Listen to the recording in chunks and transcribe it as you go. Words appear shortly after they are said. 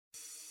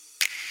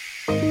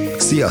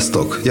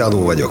Sziasztok,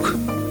 Jadó vagyok.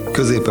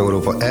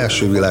 Közép-Európa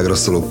első világra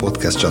szóló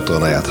podcast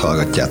csatornáját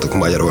hallgatjátok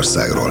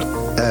Magyarországról.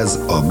 Ez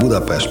a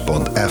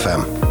Budapest.fm.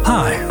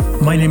 Hi,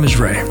 my name is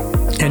Ray,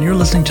 and you're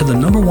listening to the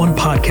 #1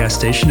 podcast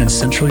station in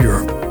Central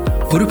Europe,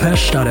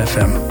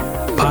 Budapest.fm,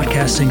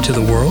 podcasting to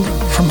the world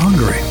from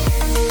Hungary.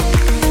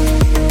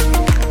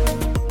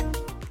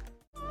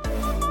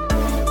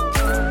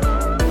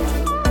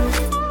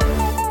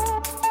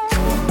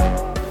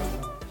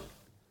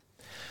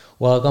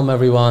 Welcome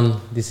everyone,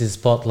 this is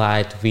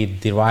Spotlight with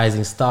the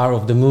rising star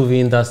of the movie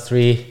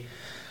industry.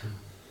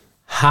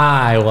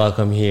 Hi,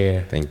 welcome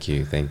here. Thank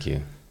you.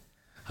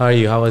 How are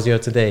you? How was your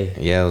today?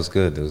 Yeah, it was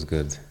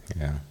good.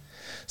 Yeah.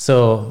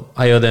 So,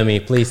 Ayodemi,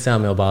 please tell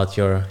me about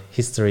your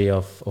history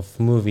of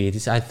movie.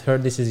 I've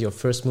heard this is your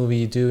first movie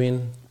you're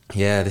doing.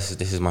 Yeah, this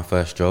is my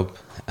first job.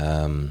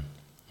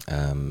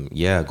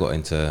 I got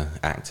into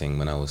acting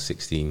when I was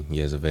 16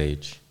 years of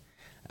age.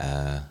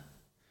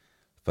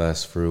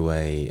 First through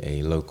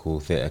a local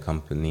theatre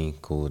company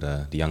called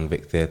the Young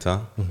Vic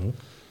Theatre. Mm-hmm.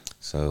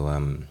 So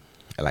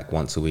like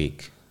once a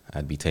week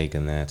I'd be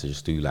taken there to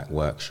just do like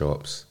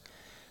workshops,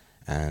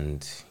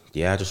 and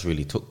I just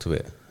really took to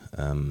it.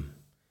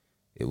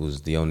 It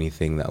was the only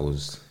thing that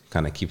was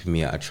kind of keeping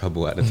me out of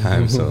trouble at the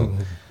time, so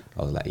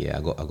I was like, I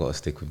got to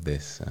stick with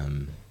this.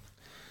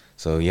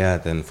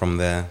 Then from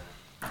there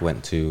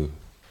went to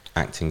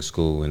acting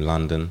school in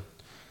London,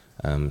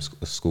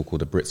 a school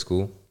called the Brit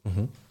School.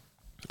 Mm-hmm.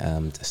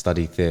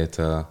 Studied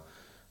theatre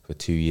for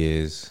 2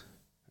 years,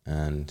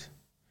 and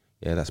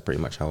that's pretty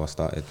much how I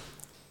started.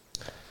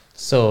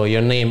 So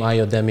your name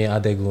Ayomide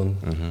Adegun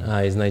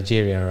is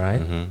Nigerian,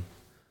 right?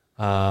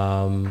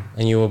 Mm-hmm.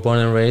 And you were born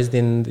and raised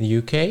in the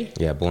UK?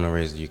 Yeah, born and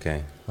raised in the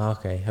UK.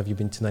 Okay. Have you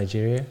been to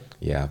Nigeria?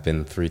 Yeah, I've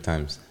been 3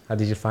 times. How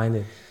did you find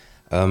it?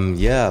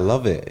 I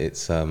love it.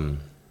 It's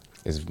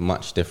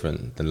much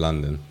different than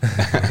London.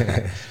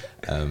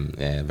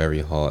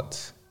 Very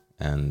hot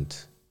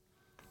and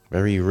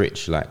very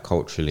rich, like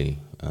culturally,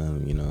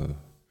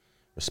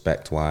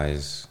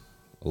 respect-wise,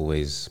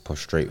 always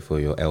prostrate for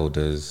your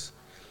elders.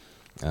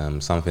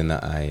 Something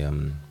that I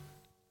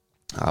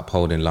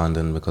uphold in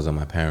London because of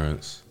my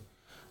parents.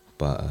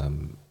 But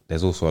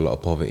there's also a lot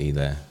of poverty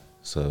there.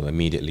 So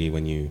immediately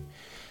when you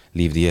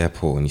leave the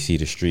airport and you see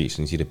the streets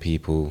and you see the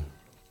people,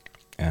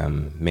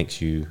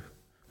 makes you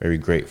very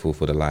grateful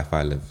for the life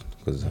I live.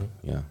 Because,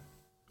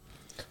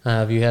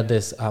 Have you had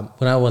this,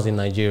 when I was in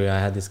Nigeria, I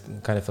had this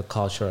kind of a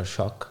cultural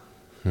shock.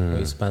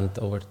 We spent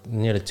over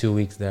nearly 2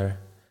 weeks there.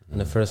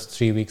 And the first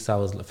 3 days I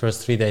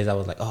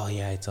was like,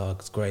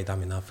 it's great.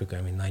 I'm in Africa,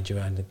 I'm in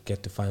Nigeria, and I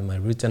get to find my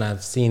roots. And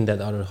I've seen that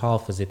other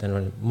half of it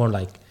and more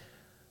like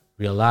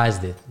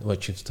realized it,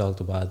 what you've talked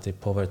about, the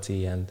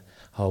poverty and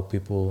how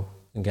people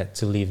get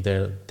to live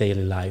their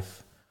daily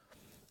life.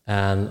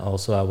 And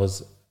also I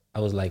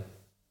was like,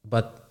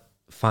 but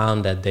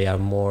found that they are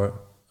more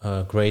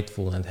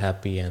grateful and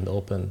happy and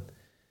open.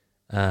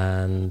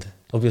 And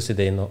obviously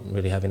they're not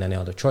really having any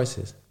other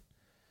choices.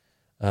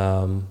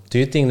 Do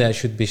you think that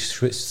should be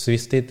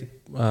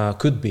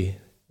could be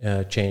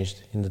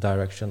changed in the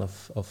direction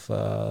of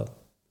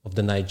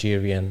the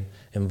Nigerian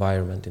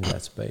environment in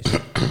that space?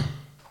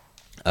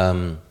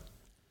 I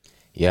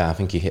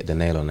think you hit the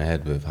nail on the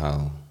head with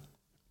how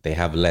they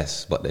have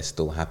less, but they're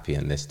still happy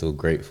and they're still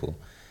grateful.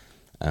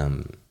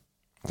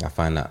 I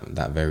find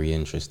that very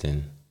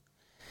interesting,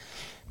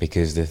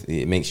 because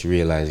it makes you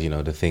realize,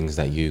 the things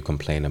that you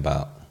complain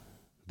about,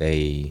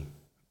 they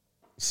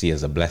see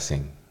as a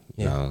blessing.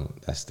 You know,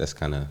 that's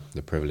kind of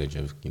the privilege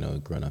of,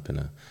 growing up in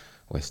a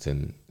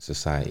Western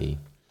society.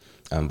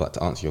 But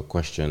to answer your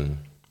question,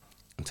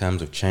 in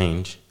terms of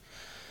change,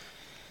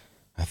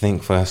 I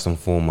think first and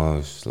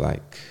foremost,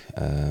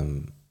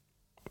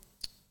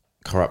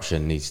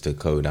 corruption needs to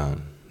go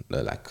down,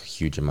 like a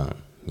huge amount,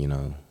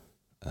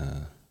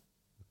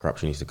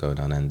 corruption needs to go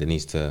down, and there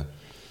needs to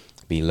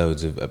be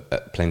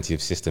plenty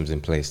of systems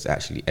in place to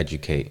actually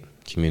educate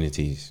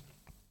communities,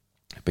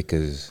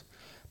 because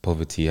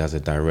poverty has a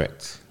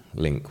direct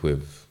link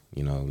with,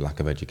 lack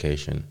of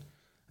education,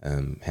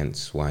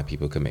 hence why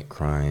people commit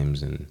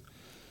crimes and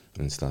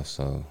stuff.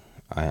 So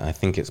I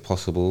think it's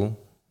possible,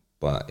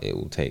 but it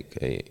will take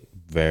a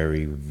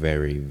very,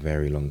 very,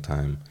 very long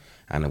time,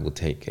 and it will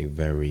take a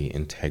very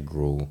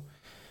integral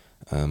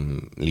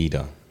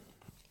leader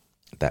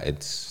that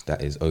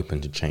is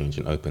open to change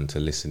and open to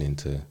listening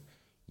to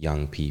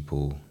young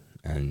people.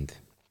 And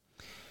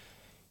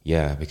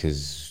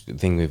because the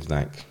thing with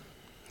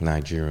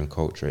Nigerian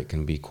culture, it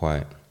can be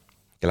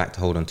they like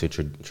to hold on to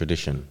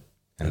tradition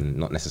and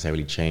not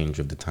necessarily change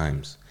with the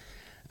times.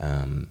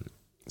 I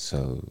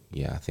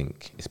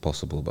think it's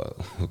possible, but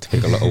it'll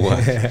take a lot of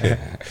work.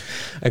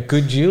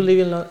 Could you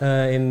live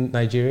in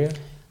Nigeria?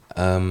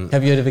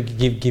 Have you ever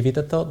give it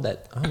a thought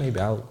that, maybe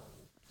I'll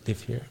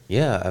live here?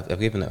 Yeah, I've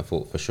given it a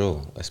thought for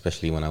sure,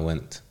 especially when I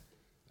went.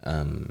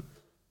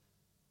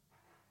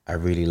 I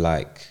really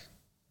like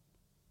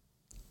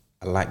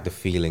the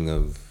feeling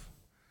of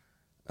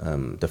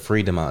the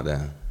freedom out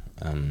there.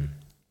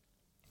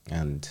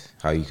 And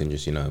how you can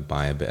just,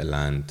 buy a bit of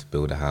land,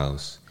 build a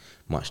house,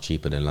 much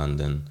cheaper than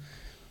London.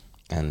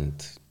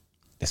 And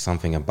there's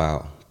something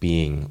about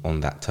being on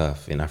that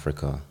turf in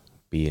Africa,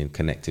 being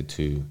connected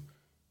to,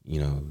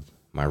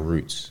 my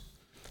roots.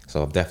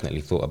 So I've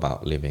definitely thought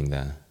about living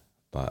there,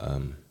 but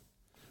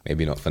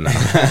maybe not for now.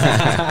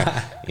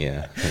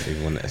 Yeah, maybe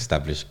want to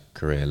establish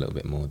career a little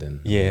bit more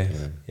then. Yeah,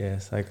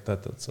 yes, I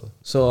thought so.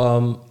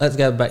 So let's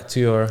get back to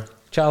your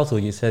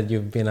childhood. You said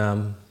you've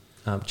been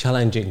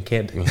challenging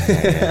kid.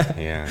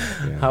 Yeah.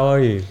 How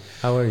are you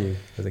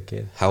as a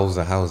kid? How's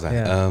that?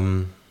 Yeah.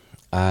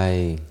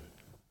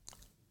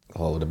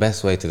 The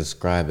best way to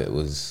describe it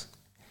was,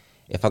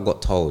 if I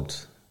got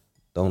told,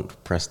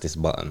 don't press this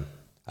button,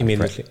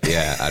 immediately.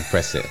 I'd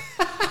press it.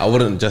 I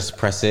wouldn't just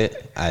press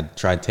it. I'd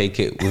try to take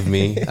it with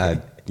me.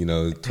 I'd,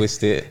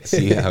 twist it,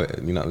 see how,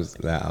 I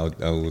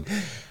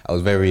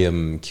was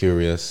very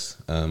curious,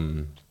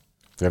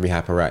 very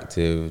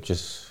hyperactive,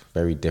 just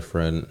very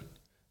different,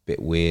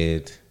 bit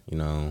weird,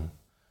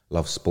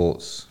 love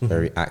sports,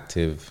 very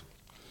active.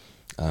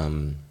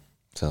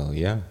 So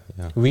yeah.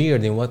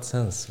 Weird in what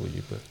sense would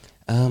you put?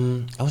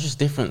 I was just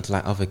different to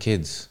like other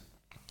kids.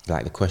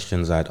 Like the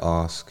questions I'd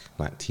ask,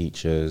 like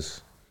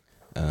teachers,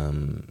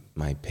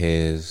 my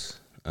peers,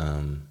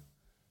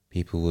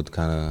 people would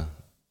kind of,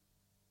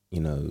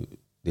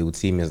 they would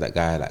see me as that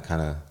guy that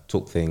kind of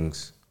took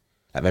things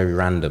like very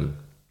random,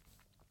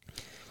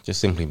 just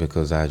simply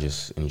because I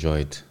just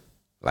enjoyed.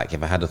 Like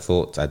if I had a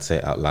thought, I'd say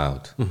it out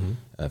loud.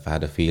 If I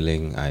had a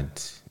feeling,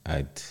 I'd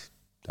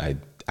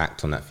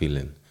act on that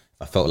feeling.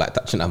 If I felt like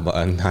touching that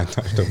button, I'd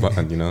touch the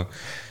button,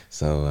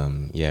 So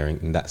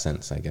in that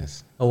sense, I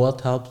guess.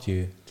 What helped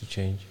you to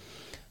change?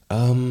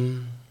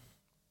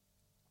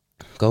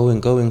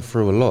 Going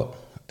through a lot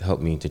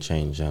helped me to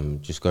change.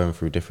 Just going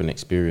through different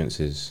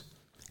experiences,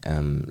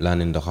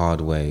 learning the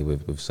hard way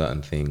with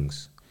certain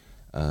things.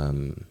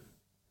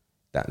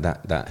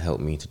 That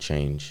helped me to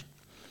change.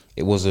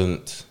 It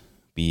wasn't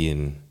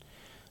being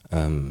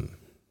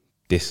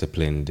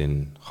disciplined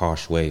in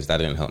harsh ways. That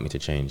didn't help me to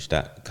change.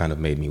 That kind of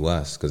made me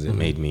worse because it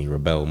made me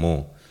rebel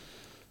more.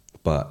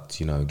 But,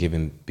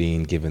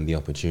 being given the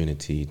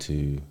opportunity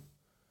to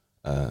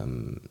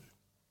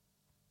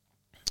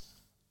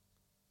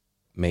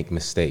make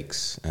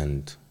mistakes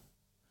and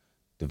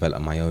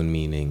develop my own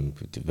meaning,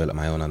 develop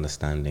my own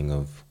understanding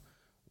of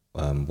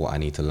what I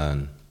need to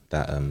learn,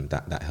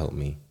 that helped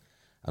me.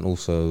 And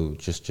also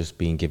just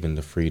being given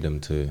the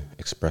freedom to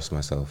express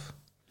myself.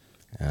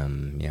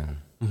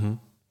 Mm-hmm.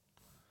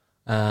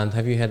 And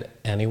have you had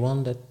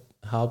anyone that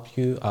helped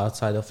you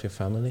outside of your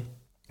family?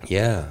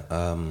 Yeah,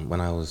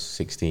 when I was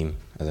 16,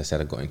 as I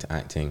said, I got into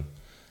acting,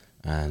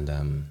 and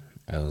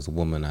there was a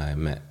woman I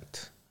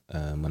met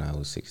when I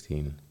was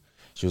 16.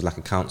 She was like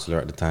a counsellor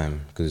at the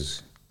time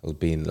because I was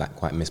being like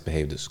quite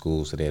misbehaved at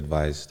school, so they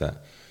advised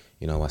that,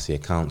 I see a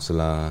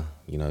counsellor,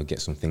 get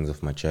some things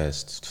off my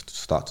chest,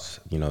 start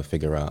to,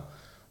 figure out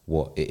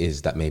what it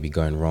is that may be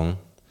going wrong.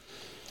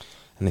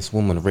 And this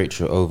woman,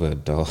 Rachel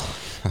Overdahl,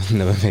 I'll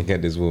never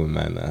forget this woman,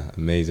 man,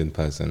 amazing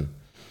person.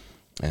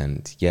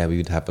 And yeah, we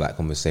would have like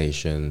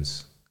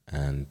conversations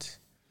and,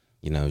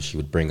 she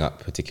would bring up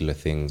particular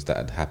things that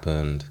had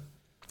happened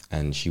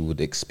and she would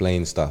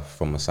explain stuff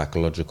from a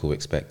psychological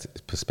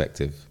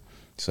perspective.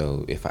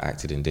 So if I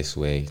acted in this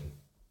way,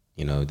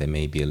 there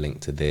may be a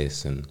link to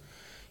this. And,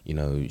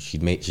 she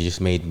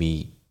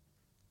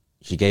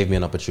gave me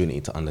an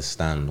opportunity to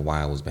understand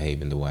why I was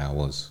behaving the way I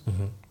was.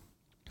 Mm-hmm.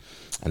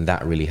 And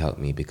that really helped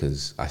me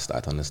because I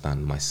started to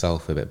understand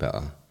myself a bit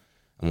better.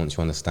 And once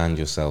you understand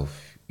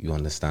yourself, you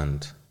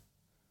understand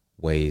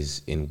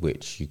ways in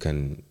which you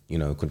can,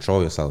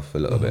 control yourself a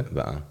little bit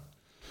better.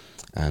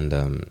 And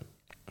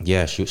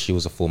she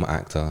was a former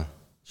actor.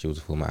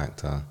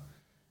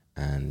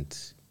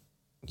 And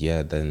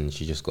then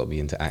she just got me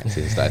into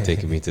acting, started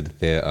taking me to the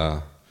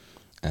theatre.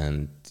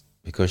 And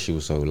because she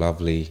was so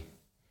lovely,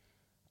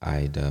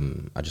 I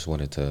just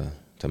wanted to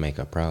make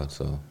her proud.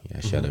 So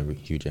yeah, she had a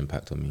huge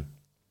impact on me.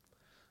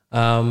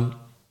 And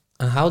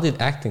how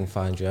did acting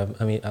find you?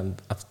 I mean,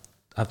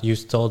 you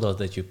told us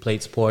that you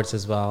played sports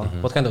as well.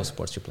 Mm-hmm. What kind of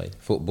sports you played?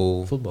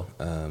 Football.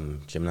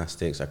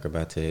 Gymnastics,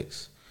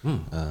 acrobatics.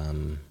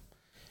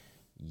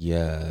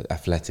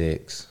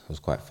 Athletics. I was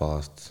quite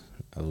fast.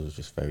 I was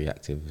just very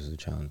active as a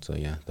child. So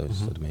yeah,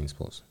 those are the main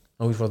sports.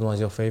 And which one was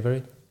your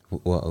favorite?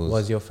 What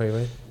was your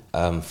favorite?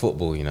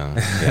 Football,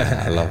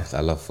 Yeah, I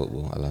love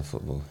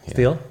football. Yeah.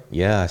 Still?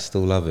 Yeah, I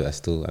still love it.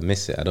 I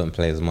miss it. I don't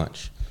play as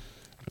much.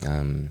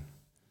 I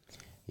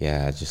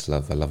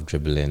love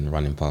dribbling,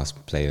 running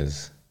past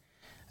players.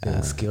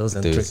 Doing skills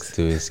and tricks.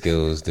 Doing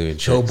skills, doing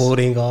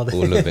showboating, all of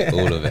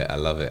it. I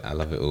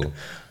love it all.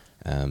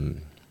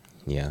 And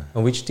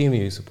which team do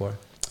you support?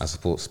 I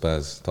support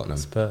Spurs, Tottenham.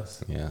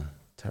 Spurs? Yeah.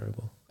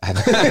 Terrible. I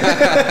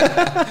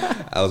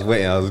was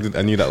waiting.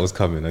 I knew that was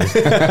coming.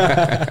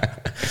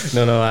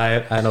 No,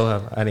 I don't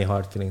have any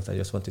hard feelings. I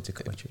just wanted to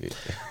correct you.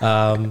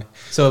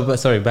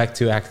 Back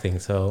to acting.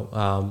 So,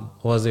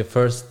 what was your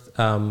first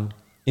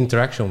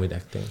interaction with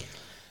acting?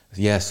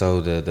 Yeah, so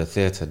the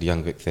theatre, the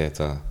Young Vic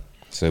Theatre.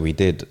 So we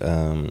did.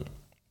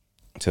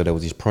 So there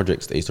was these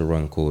projects that used to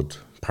run called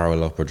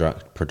parallel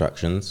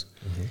productions.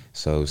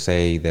 So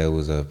say there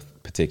was a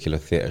particular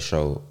theatre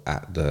show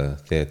at the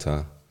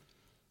theatre,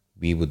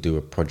 we would do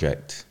a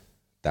project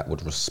that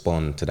would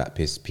respond to that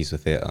piece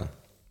of theatre.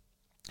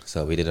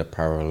 So we did a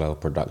parallel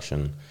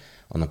production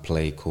on a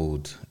play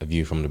called A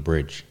View from the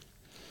Bridge,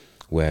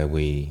 where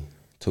we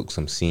took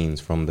some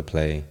scenes from the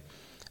play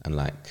and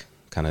like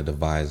kind of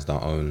devised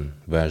our own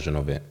version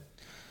of it.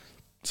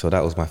 So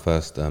that was my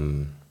first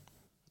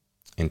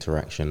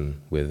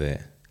interaction with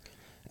it.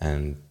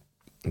 And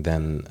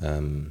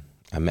then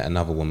I met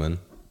another woman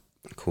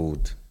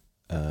called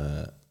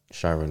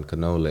Sharon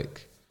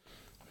Kanolik,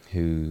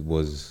 who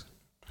was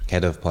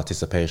head of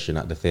participation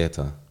at the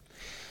theatre.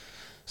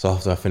 So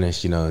after I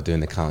finished, doing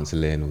the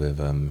counselling with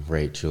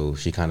Rachel,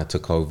 she kind of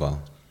took over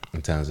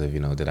in terms of,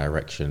 the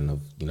direction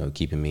of,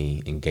 keeping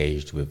me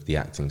engaged with the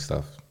acting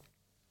stuff.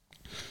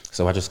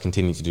 So I just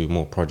continued to do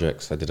more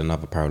projects. I did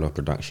another parallel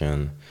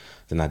production.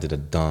 Then I did a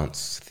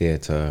dance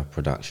theatre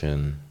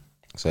production.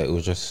 So it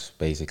was just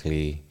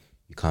basically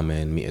you come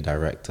in, meet a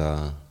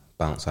director,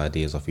 bounce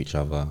ideas off each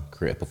other,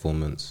 create a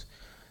performance,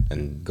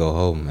 and go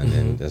home. And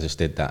then I just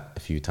did that a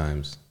few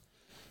times.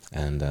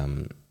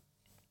 And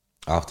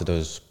after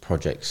those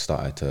projects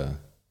started to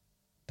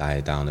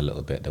die down a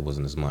little bit, there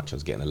wasn't as much. I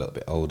was getting a little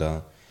bit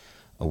older.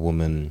 A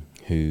woman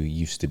who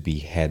used to be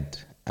head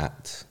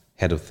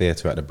of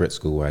theatre at the Brit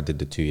School, where I did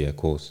the 2-year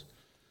course,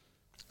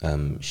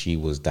 she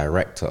was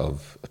director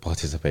of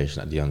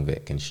participation at the Young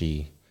Vic, and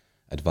she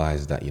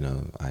advised that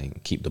I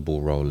keep the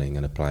ball rolling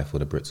and apply for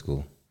the Brit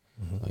School.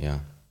 So, yeah.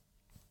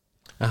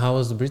 And how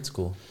was the Brit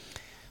School?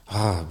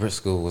 Brit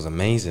School was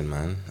amazing,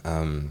 man.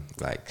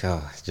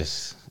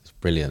 It's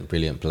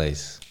brilliant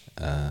place.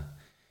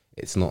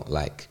 It's not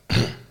like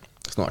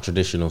it's not a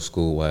traditional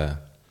school where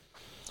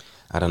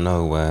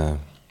where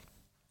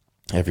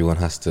everyone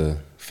has to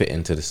fit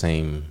into the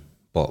same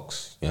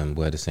box and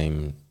wear the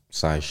same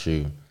size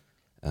shoe.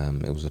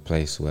 It was a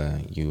place where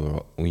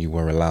you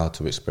were allowed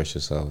to express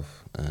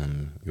yourself.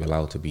 You're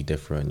allowed to be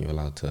different. You're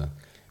allowed to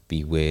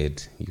be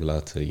weird. You're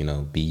allowed to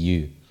be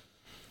you.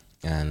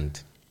 And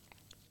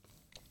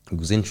it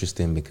was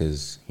interesting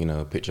because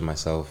picture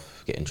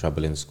myself get in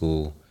trouble in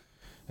school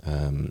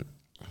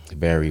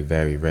very,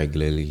 very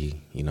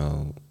regularly,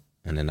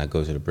 and then I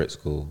go to the Brit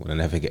School and I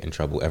never get in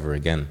trouble ever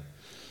again.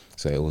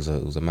 So it was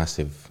a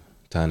massive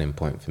turning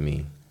point for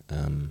me.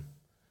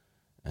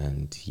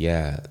 And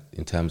yeah,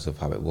 in terms of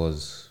how it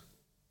was,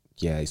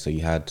 so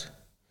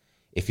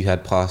if you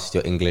had passed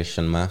your English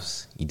and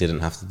maths, you didn't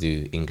have to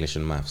do English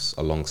and maths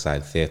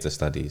alongside theatre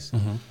studies.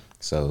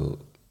 So,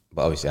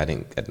 but obviously I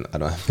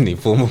don't have any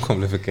formal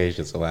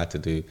qualifications, so I had to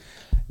do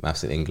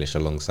maths and English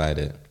alongside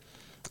it,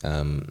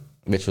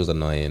 which was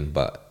annoying,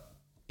 but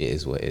it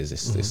is what it is.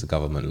 It's the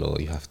government law.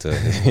 You have to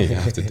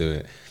do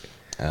it.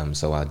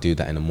 So I do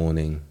that in the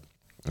morning,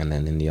 and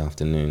then in the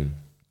afternoon,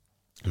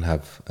 and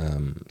have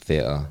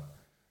theatre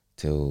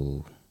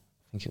till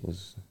I think it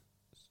was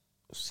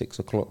 6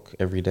 o'clock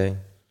every day.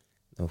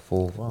 No,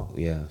 4. Wow.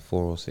 Yeah,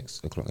 4 or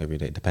 6 o'clock every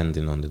day,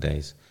 depending on the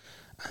days.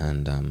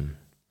 And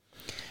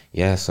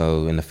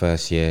so in the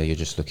first year, you're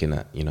just looking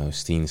at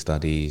scene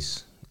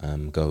studies,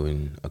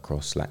 going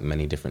across like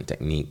many different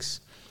techniques.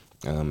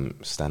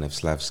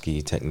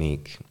 Stanislavski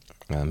technique.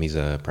 He's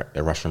a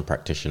Russian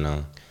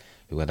practitioner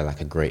who had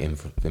a great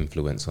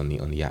influence on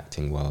the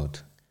acting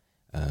world.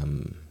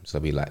 So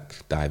we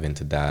dive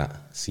into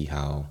that, see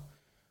how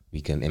we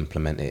can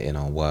implement it in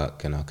our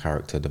work and our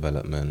character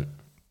development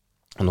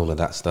and all of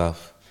that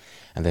stuff.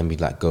 And then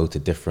we'd go to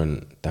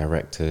different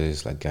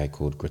directors, like a guy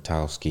called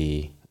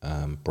Grotowski,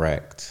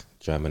 Brecht,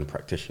 German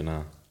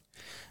practitioner,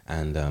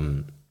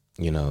 and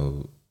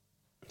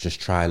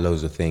just try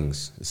loads of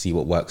things, see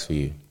what works for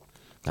you.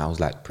 That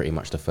was pretty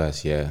much the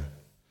first year.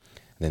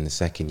 Then the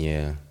second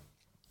year,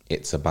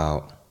 it's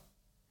about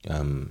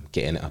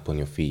getting it up on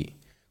your feet,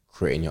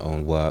 creating your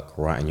own work,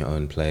 writing your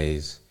own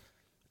plays,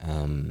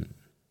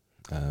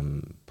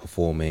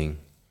 performing.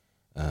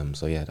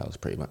 So yeah, that was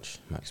pretty much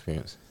my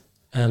experience.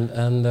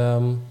 And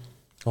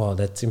oh,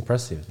 that's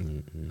impressive.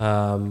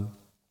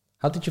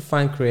 How did you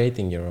find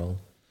creating your own?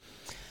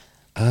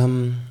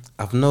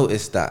 I've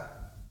noticed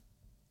that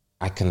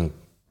I can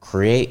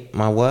create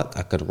my work.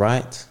 I could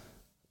write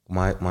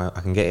I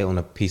can get it on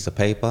a piece of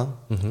paper,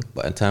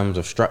 but in terms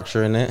of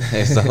structuring it,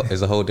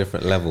 it's a whole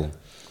different level.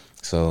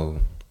 So,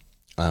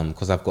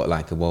 because I've got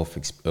a wealth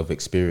of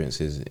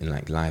experiences in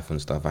life and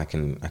stuff, I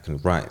can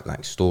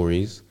write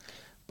stories,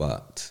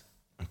 but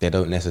they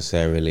don't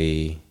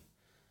necessarily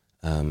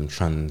they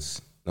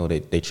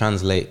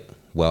translate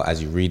well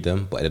as you read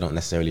them, but they don't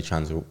necessarily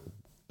translate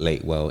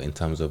well in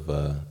terms of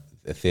a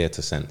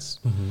theatre sense,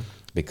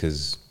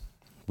 because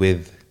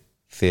with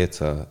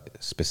theatre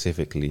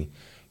specifically,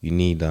 you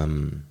need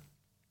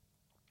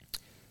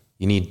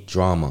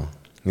drama.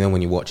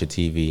 When you watch a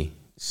TV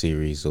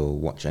series or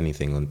watch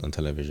anything on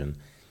television,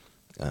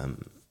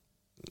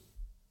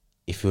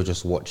 if you're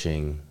just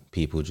watching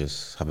people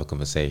just have a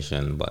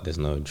conversation, but there's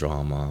no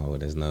drama or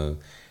there's no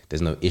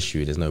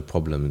issue, there's no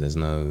problem, there's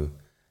no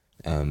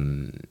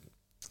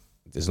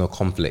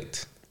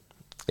conflict.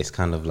 It's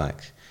kind of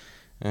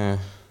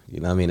You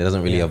know what I mean? It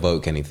doesn't really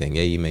evoke anything.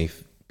 Yeah, you may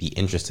be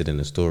interested in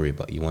the story,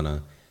 but you want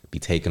to be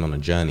taken on a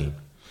journey.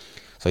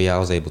 So yeah, I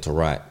was able to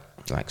write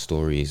like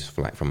stories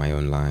for, like from my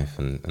own life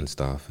and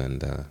stuff,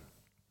 and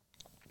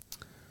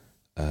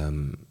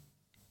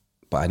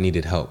but I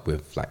needed help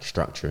with like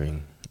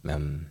structuring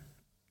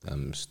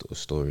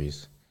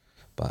stories.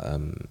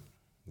 But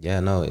yeah,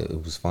 no,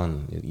 it was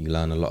fun. You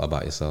learn a lot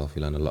about yourself.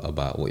 You learn a lot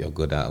about what you're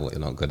good at, what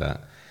you're not good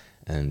at,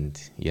 and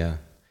yeah.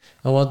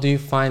 And what do you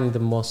find the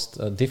most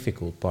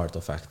difficult part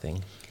of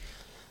acting?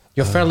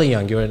 You're fairly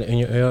young. You're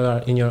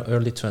in your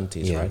early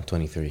 20s, Yeah, right?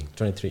 23.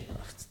 23. Oh,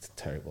 it's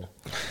terrible.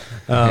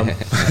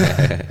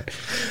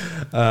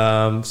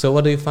 So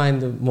what do you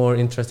find the more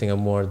interesting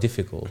and more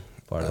difficult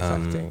part of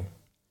acting?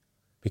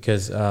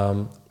 Because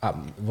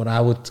what I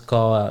would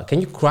call...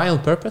 can you cry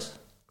on purpose?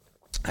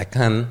 I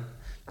can,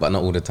 but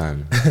not all the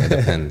time. It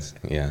depends.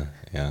 Yeah.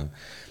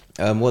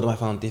 What do I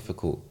find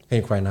difficult?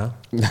 Can you cry now?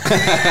 No,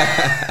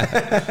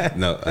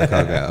 I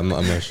can't get. I'm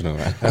not emotional.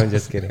 Right? I'm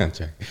just kidding. I'm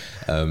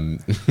joking.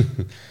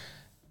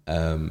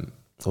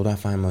 What do I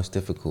find most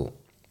difficult?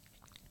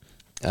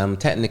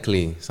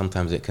 Technically,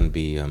 sometimes it can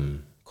be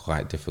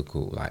quite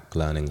difficult, like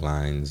learning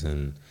lines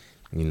and,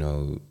 you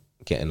know,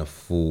 getting a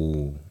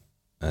full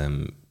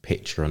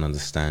picture and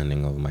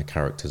understanding of my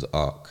character's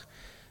arc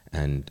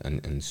and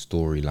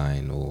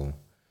storyline, or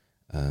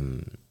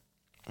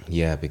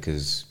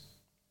because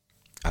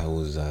I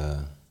was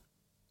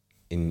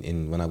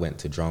when I went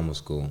to drama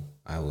school,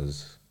 I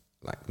was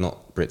like,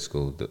 not Brit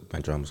School, my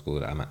drama school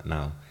that I'm at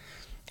now.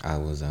 I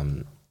was I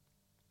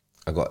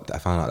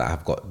found out that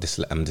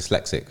I'm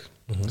dyslexic,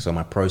 so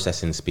my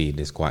processing speed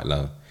is quite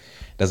low.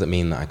 Doesn't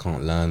mean that I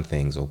can't learn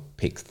things or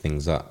pick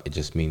things up. It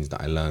just means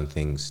that I learn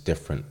things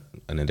different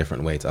in a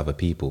different way to other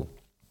people.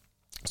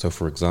 So,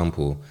 for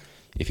example,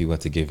 if you were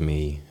to give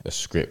me a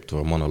script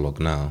or a monologue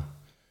now,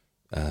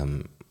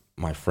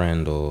 my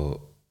friend or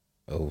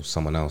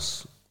someone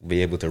else will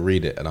be able to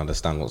read it and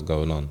understand what's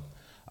going on.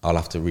 I'll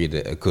have to read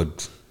it a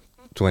good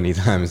 20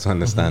 times to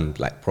understand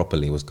like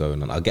properly what's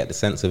going on. I'll get the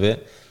sense of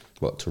it,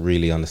 but to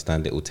really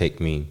understand it will take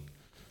me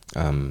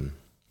a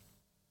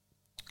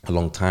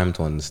long time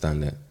to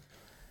understand it.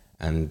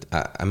 And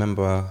I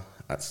remember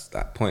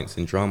at points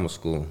in drama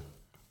school,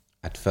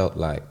 I'd felt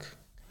like,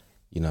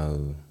 you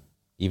know,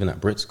 even at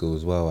Brit School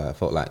as well, I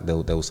felt like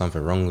there was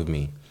something wrong with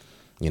me.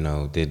 You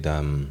know, did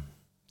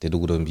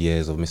all those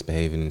years of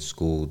misbehaving in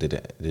school, did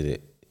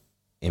it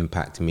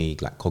impact me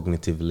like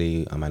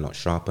cognitively? Am I not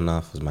sharp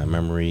enough? Is my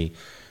memory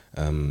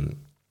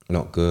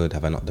not good?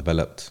 Have I not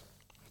developed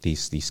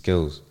these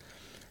skills?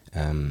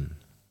 And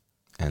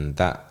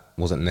that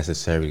wasn't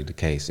necessarily the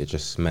case. It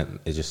just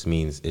meant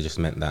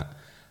that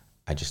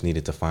I just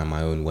needed to find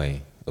my own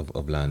way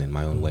of learning,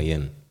 my own way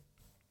in.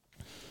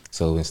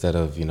 So instead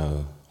of, you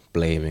know,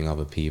 blaming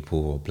other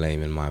people or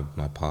blaming my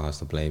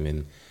past or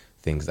blaming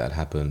things that had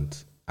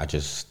happened, I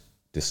just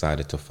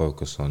decided to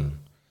focus on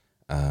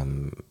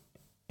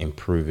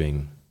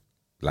improving,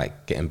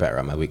 like getting better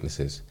at my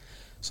weaknesses.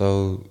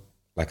 So,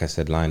 like I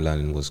said, line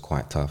learning was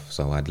quite tough.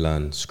 So I'd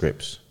learn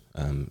scripts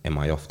in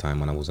my off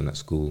time when I wasn't at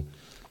school,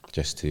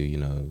 just to, you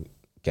know,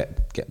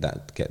 get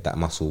that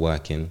muscle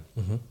working.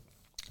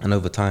 And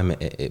over time,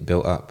 it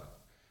built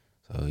up.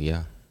 So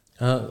yeah.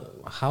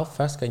 How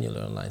fast can you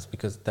learn lines?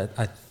 Because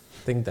I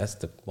think that's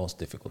the most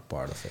difficult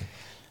part of it.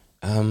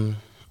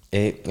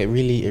 It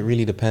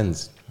really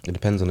depends. It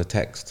depends on the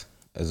text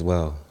as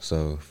well.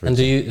 So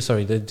do you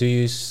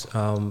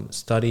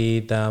study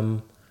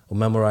them or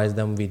memorize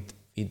them with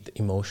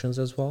emotions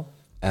as well?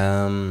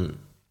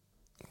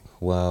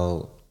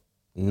 Well,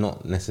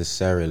 not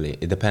necessarily.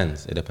 It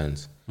depends.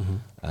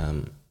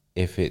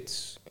 If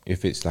it's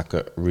like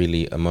a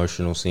really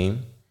emotional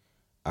scene,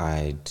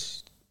 I'd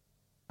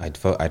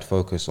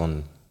focus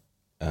on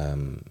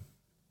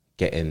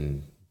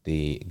getting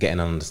an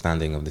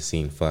understanding of the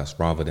scene first,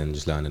 rather than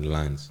just learning the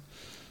lines.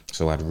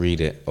 So I'd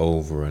read it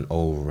over and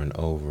over and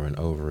over and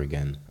over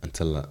again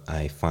until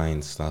I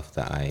find stuff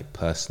that I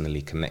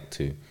personally connect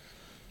to.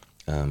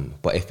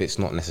 But if it's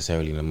not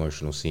necessarily an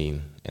emotional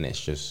scene and it's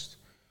just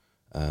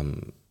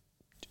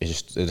it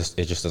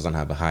just doesn't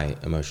have a high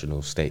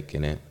emotional stake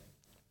in it,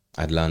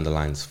 I'd learn the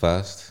lines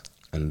first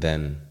and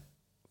then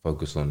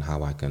focus on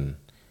how I can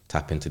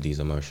tap into these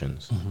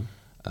emotions.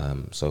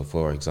 So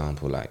for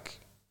example, like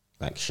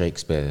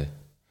Shakespeare,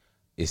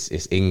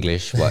 it's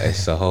English, but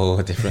it's a whole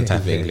different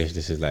type of English.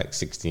 This is like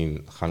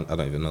 1600, I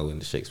don't even know when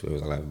the Shakespeare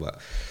was alive, but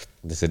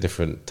it's a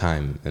different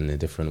time and a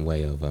different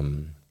way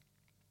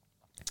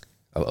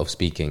of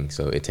speaking.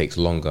 So it takes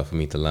longer for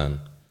me to learn.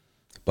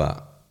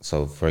 But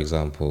so for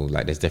example,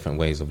 like there's different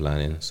ways of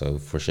learning. So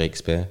for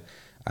Shakespeare,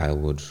 I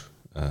would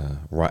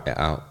write it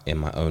out in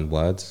my own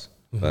words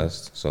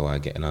first, so I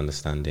get an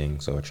understanding.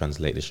 So I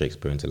translate the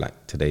Shakespeare into like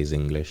today's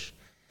English.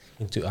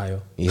 Into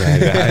Ayo.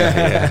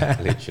 Yeah,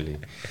 literally.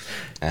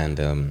 And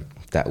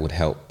that would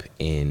help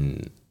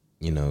in,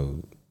 you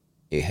know,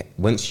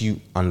 once you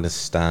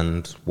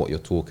understand what you're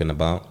talking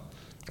about,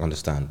 why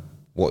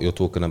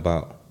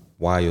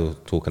you're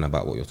talking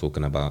about what you're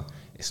talking about,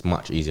 it's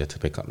much easier to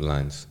pick up the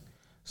lines.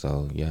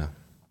 So, yeah.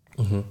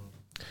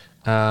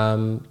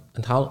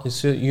 And how?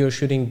 So you're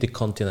shooting the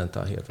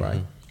Continental here,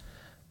 right?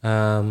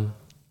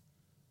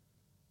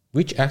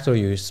 Which actor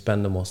you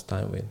spend the most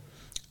time with?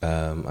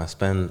 I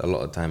spend a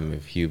lot of time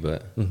with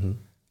Hubert.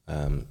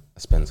 I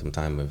spend some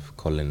time with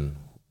Colin,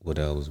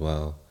 Woodell as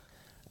well.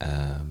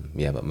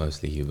 But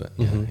mostly Hubert.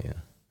 Yeah.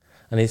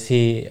 And is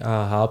he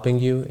helping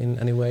you in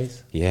any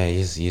ways? Yeah,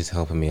 he's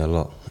helping me a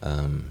lot.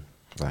 And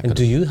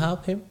do you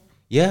help him?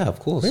 Yeah, of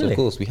course, Really? of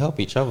course. We help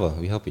each other.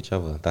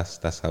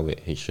 That's how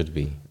it should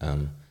be.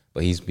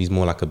 But he's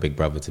more like a big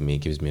brother to me. He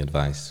gives me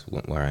advice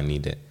where I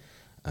need it,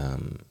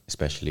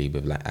 especially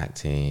with like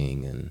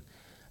acting and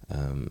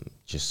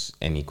just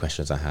any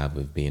questions I have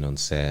with being on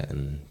set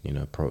and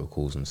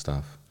protocols and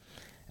stuff.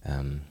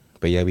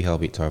 But yeah, we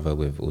help each other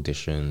with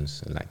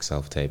auditions and like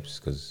self tapes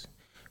because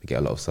we get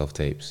a lot of self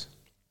tapes.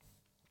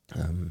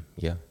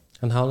 Yeah.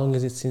 And how long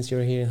is it since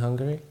you're here in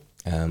Hungary?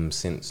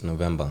 Since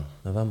November.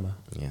 November.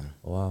 Yeah.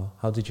 Wow.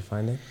 How did you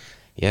find it?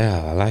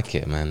 Yeah, I like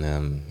it,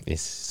 man.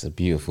 It's a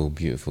beautiful,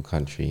 beautiful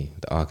country.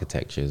 The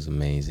architecture is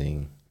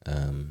amazing.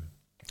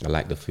 I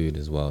like the food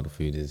as well. The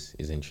food is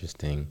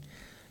interesting.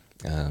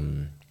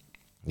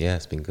 Yeah,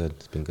 it's been good.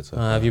 It's been good so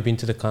far. Have you been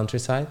to the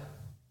countryside?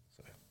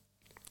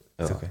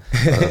 It's okay.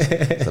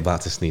 I was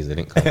about to sneeze. I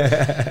didn't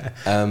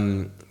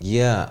come.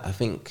 Yeah, I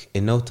think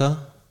in Nota.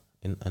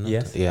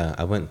 Yes. Yeah,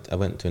 I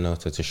went to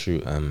Nota to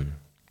shoot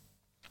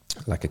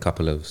like a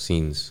couple of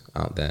scenes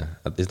out there.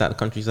 Is that the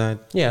countryside?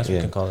 Yes, we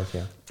can call it.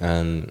 Yeah.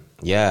 And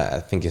yeah, I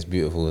think it's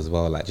beautiful as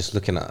well. Like just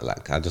looking at,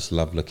 like I just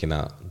love looking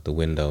out the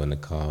window in the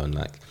car, and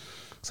like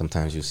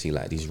sometimes you see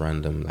like these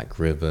random like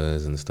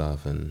rivers and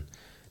stuff, and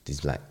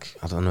these like,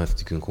 I don't know if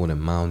you can call them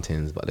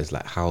mountains, but there's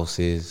like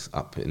houses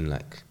up in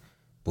like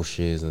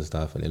bushes and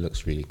stuff, and it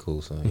looks really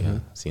cool. So yeah,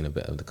 seen a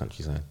bit of the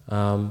countryside.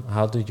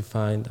 How did you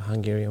find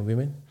Hungarian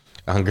women?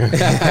 Hungary.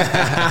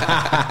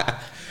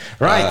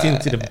 Right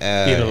into the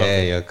middle of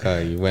it. Yeah,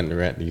 okay, you went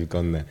right, you've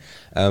gone there.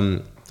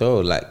 So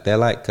like they're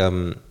like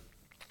they're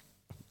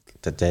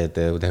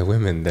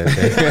women. They're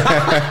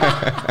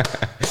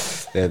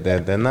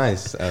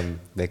nice.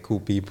 They're cool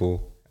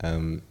people.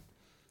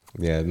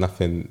 Yeah,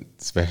 nothing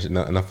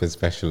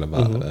special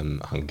about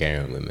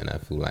Hungarian women. I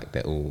feel like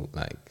they're all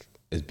like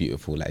as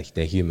beautiful. Like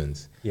they're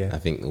humans. Yeah, I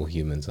think all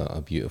humans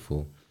are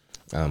beautiful.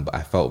 But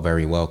I felt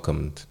very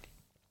welcomed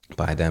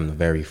by them.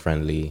 Very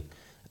friendly,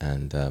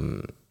 and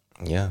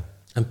yeah.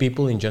 And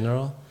people in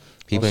general.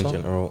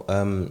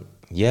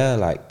 Yeah,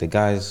 like the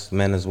guys,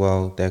 men as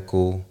well. They're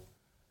cool.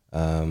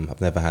 I've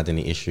never had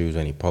any issues,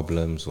 any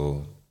problems,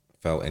 or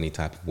felt any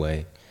type of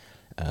way.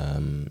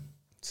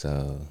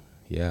 So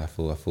yeah, I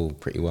feel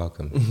pretty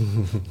welcome.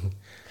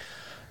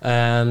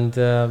 And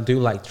do you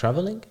like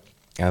traveling?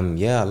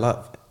 Yeah, I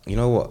love. You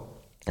know what?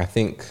 I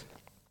think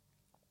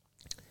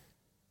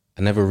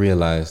I never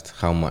realized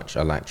how much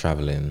I like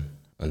traveling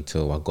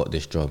until I got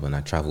this job and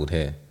I traveled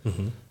here.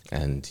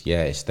 And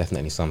yeah, it's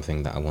definitely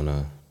something that I want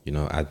to,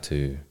 add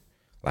to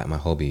like my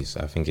hobbies.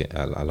 I think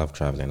I love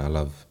traveling. I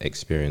love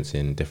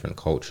experiencing different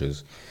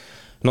cultures,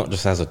 not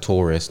just as a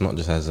tourist, not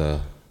just as a,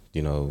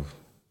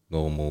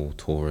 normal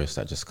tourist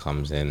that just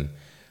comes in,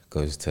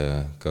 comes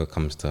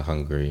to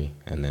Hungary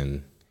and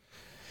then,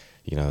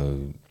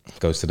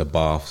 goes to the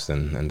baths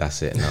and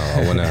that's it. No,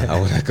 I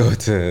wanna go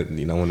to,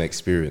 I wanna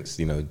experience,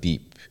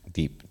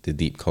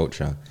 deep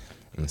culture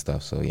and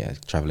stuff. So yeah,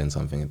 traveling is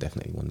something I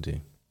definitely want to do.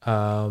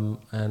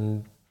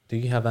 And do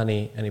you have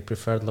any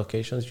preferred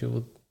locations you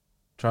would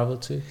travel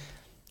to?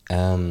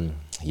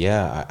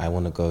 Yeah, I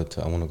want to go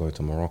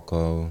to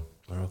Morocco.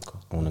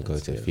 I want to go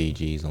to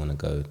Fiji's. I want to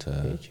go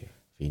to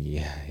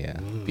Fiji. Yeah,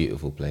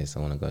 beautiful place. I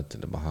want to go to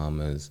the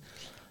Bahamas.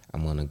 I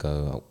want to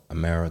go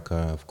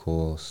America, of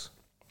course.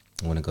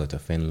 I want to go to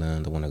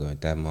Finland. I want to go to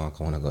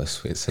Denmark. I want to go to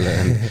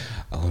Switzerland.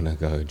 I want to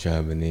go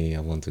Germany. I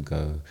want to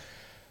go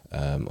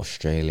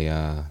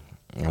Australia.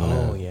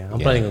 I'm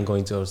planning on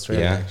going to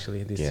Australia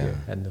actually this year,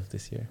 end of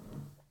this year.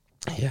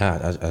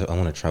 Yeah, I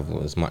want to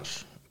travel as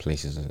much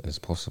places as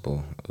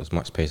possible, as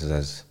much places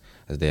as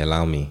they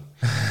allow me.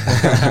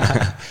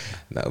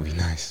 That would be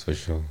nice for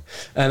sure.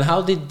 And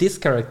how did this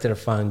character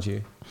find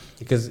you?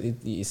 Because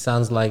it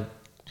sounds like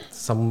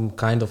some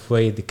kind of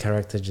way the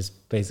character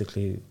just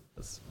basically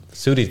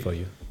suited for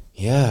you.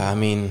 Yeah, I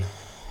mean,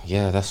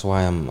 that's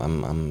why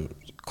I'm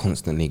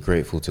constantly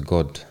grateful to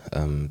God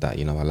that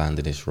I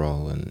landed this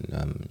role.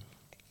 And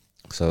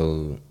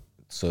so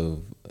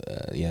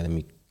let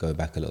me go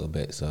back a little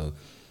bit. So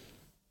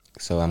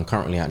I'm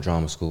currently at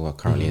drama school. I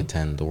currently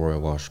attend the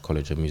Royal Welsh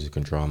College of Music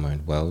and Drama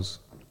in Wales.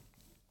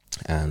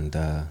 And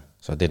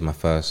so I did my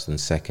first and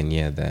second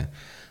year there.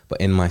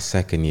 But in my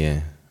second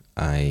year,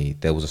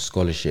 there was a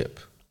scholarship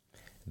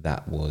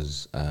that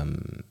was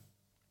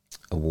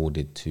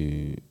awarded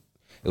to...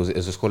 It was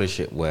a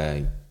scholarship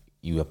where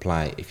you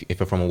apply... If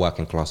you're from a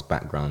working class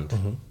background,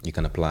 you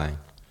can apply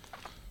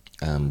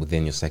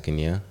within your second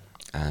year.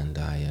 And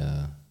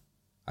I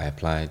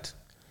applied.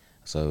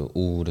 So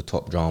all the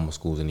top drama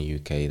schools in the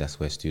UK, that's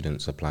where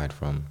students applied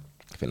from.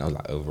 I think there was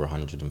like over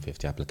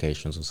 150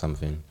 applications or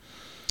something.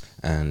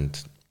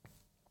 And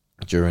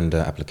during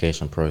the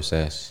application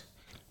process,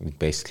 we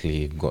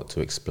basically got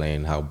to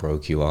explain how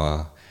broke you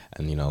are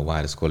and, you know,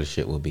 why the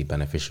scholarship will be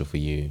beneficial for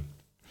you.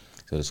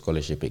 So the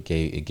scholarship, it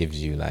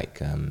gives you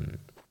like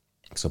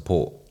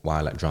support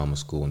while at drama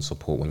school and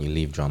support when you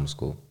leave drama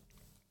school.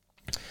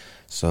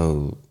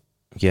 So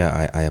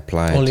yeah, I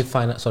applied. Only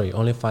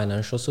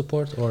financial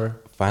support, or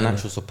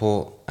financial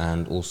support,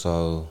 and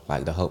also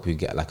like they'll help you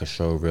get like a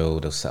show reel.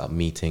 They'll set up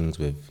meetings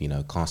with, you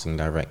know, casting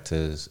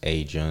directors,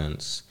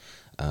 agents.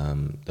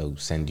 They'll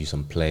send you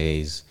some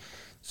plays.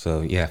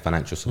 So yeah,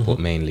 financial support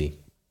mainly.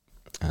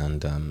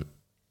 And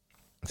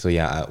so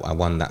yeah, I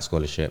won that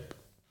scholarship,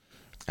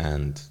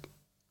 and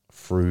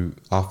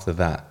after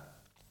that,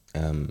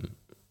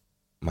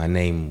 my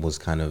name was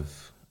kind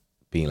of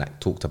being like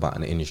talked about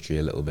in the industry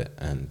a little bit,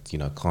 and, you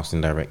know,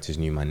 casting directors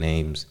knew my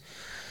name,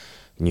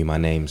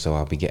 so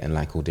I'll be getting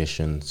like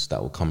auditions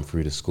that will come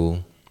through the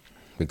school,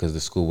 because the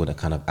school would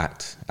kind of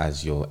act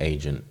as your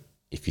agent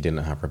if you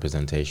didn't have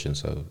representation,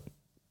 so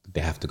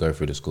they have to go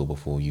through the school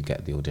before you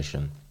get the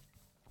audition.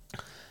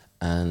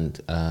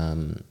 And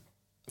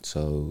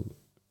so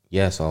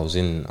I was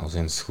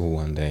in school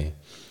one day.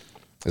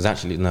 It was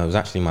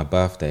actually my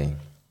birthday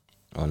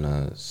on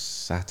a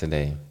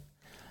Saturday.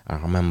 I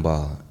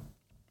remember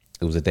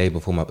it was the day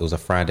before it was a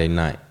Friday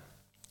night.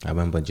 I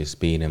remember just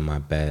being in my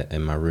bed,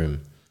 in my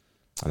room,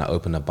 and I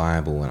opened the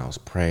Bible and I was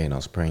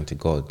praying to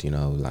God, you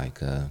know, like,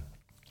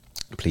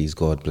 please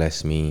God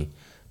bless me,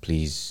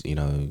 please, you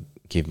know,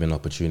 give me an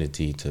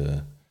opportunity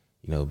to,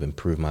 you know,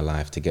 improve my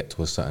life, to get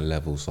to a certain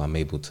level so I'm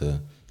able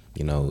to,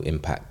 you know,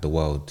 impact the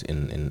world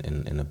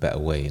in a better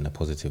way, in a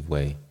positive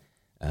way,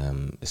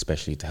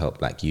 especially to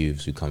help like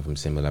youths who come from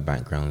similar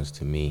backgrounds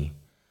to me.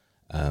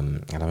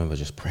 And I remember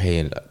just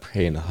praying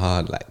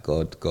hard, like,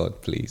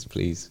 God,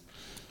 please.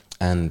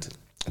 And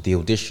the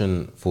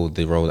audition for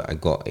the role that I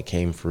got, it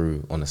came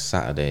through on a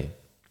Saturday.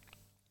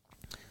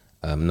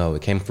 No,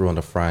 it came through on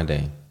a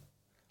Friday,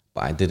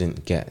 but I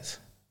didn't get,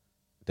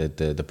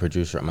 the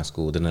producer at my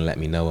school didn't let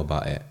me know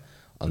about it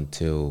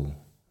until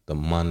the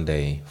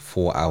Monday,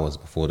 4 hours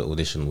before the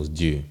audition was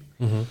due.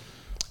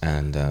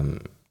 And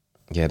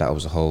that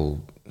was the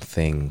whole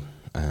thing.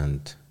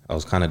 And I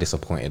was kind of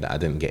disappointed that I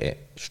didn't get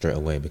it straight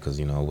away, because,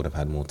 you know, I would have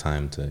had more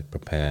time to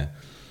prepare.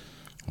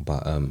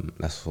 But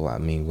that's what I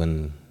mean.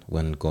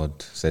 When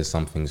God says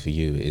something's for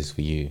you, it is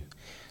for you.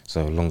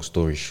 So long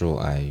story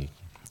short,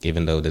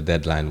 even though the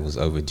deadline was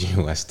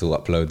overdue, I still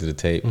uploaded the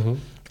tape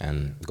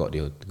and got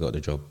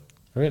the job.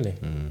 Really?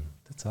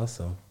 That's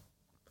awesome.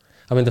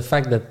 I mean, the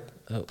fact that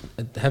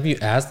have you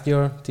asked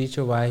your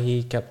teacher why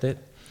he kept it?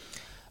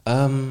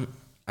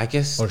 I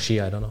guess, or she,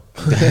 I don't know.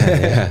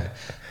 Yeah.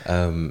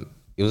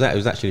 It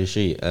was actually a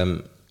she.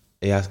 I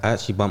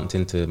actually bumped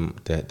into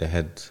the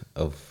head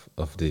of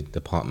the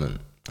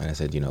department, and I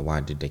said, you know,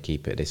 why did they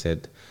keep it? They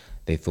said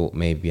they thought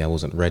maybe I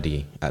wasn't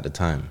ready at the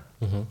time.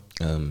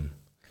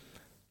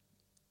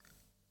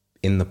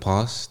 In the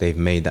past, they've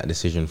made that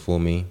decision for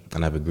me,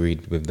 and I've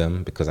agreed with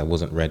them because I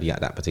wasn't ready at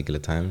that particular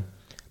time.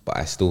 But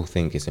I still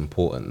think it's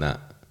important that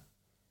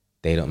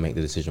they don't make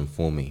the decision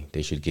for me.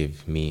 They should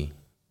give me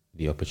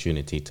the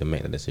opportunity to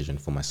make the decision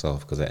for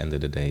myself, because at the end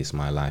of the day, it's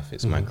my life,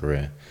 it's my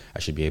career. I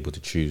should be able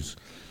to choose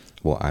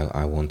what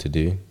I want to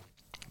do.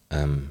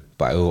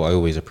 But I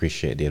always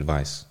appreciate the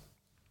advice.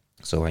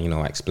 So, you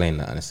know, I explained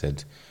that, and I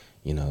said,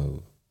 you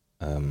know,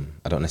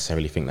 I don't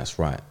necessarily think that's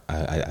right.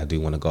 I do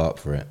want to go up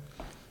for it.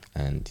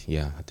 And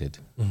yeah, I did.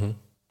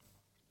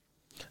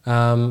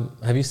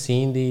 Have you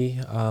seen the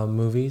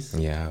movies?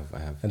 Yeah, I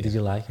have. And did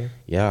you like it?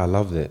 Yeah, I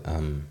loved it.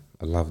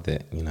 I loved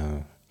it, you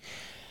know.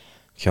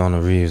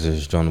 Keanu Reeves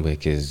as John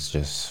Wick is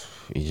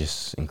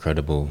just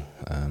incredible.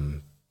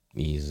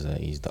 He's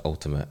the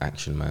ultimate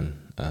action man.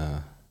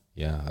 I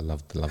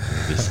love the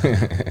movies.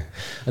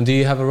 And do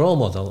you have a role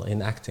model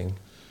in acting?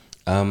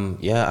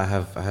 Yeah, I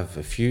have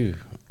a few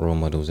role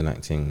models in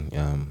acting,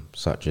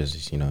 such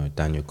as, you know,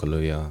 Daniel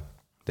Kaluuya,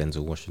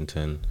 Denzel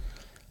Washington,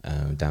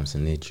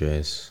 Damson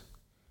Idris.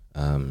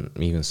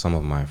 Even some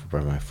of my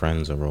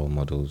friends are role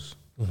models.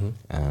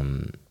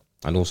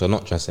 And also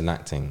not just in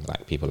acting,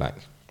 like people like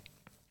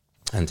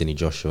Anthony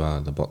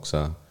Joshua, the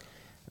boxer,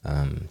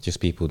 just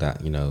people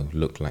that, you know,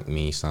 look like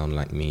me, sound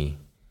like me,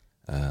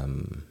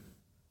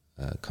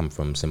 come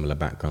from similar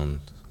background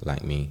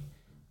like me.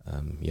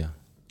 And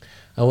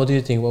what do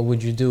you think? What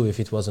would you do if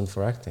it wasn't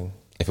for acting?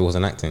 If it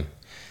wasn't acting,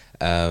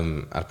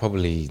 I'd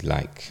probably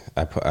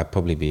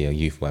be a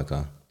youth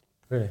worker.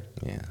 Really?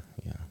 Yeah.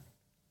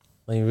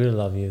 Well, you really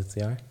love youth,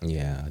 yeah?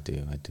 Yeah, I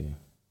do.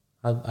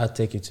 I'll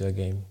take you to a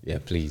game. Yeah,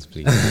 please.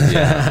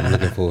 Yeah, I'm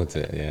looking forward to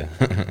it. Yeah.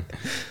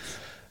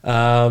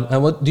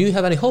 And what do you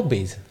have any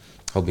hobbies?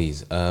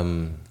 Hobbies?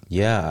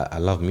 Yeah, I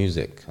love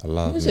music. I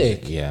love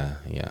music. Yeah.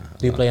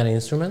 Do you play any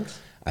instrument?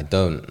 I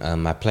don't.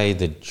 I play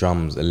the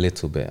drums a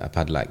little bit. I've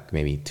had like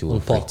maybe 2 or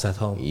 3 pots at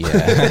home.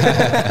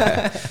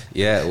 Yeah.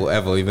 Yeah,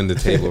 whatever. Even the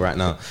table right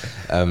now.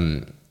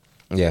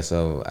 Yeah,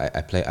 so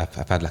I play.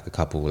 I've had like a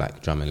couple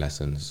like drumming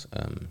lessons,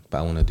 but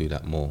I want to do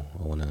that more.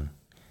 I want to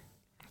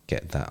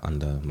get that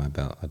under my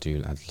belt. I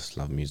just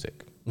love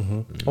music.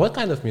 What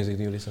kind of music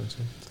do you listen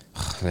to?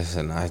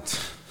 Listen,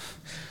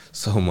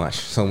 so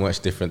much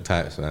different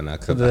types, man.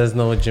 There's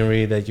no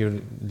genre that you're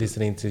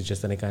listening to,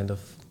 just any kind of...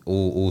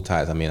 All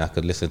types. I mean, I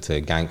could listen to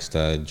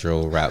gangster,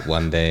 drill, rap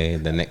one day.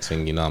 The next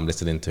thing, you know, I'm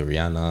listening to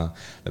Rihanna.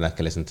 Then I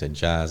can listen to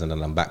jazz, and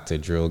then I'm back to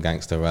drill,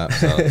 gangster, rap.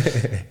 So,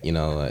 you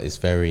know, it's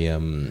very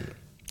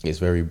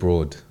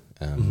broad.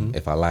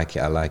 If I like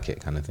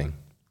it kind of thing.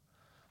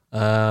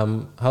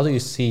 How do you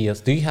see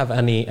us? Do you have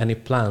any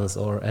plans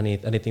or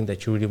anything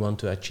that you really want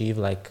to achieve,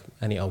 like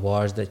any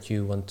awards that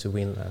you want to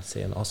win, let's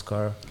say an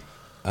Oscar?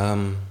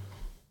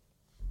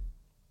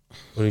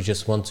 Or you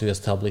just want to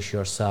establish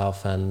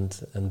yourself and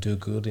do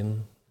good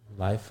in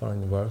life or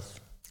in the world?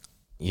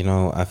 You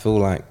know, I feel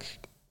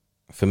like,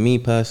 for me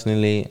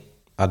personally,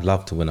 I'd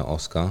love to win an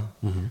Oscar,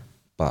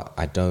 but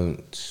I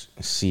don't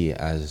see it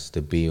as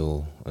the be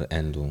all or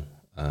end all.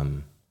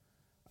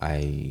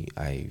 I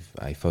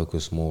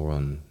focus more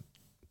on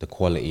the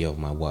quality of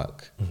my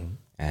work,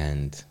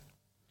 and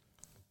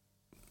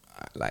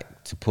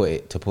like to put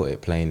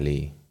it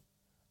plainly,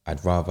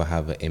 I'd rather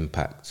have an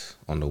impact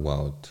on the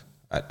world.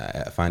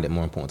 I find it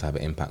more important to have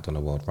an impact on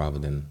the world rather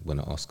than win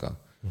an Oscar,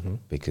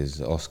 because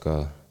the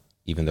Oscar,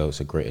 even though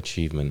it's a great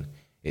achievement,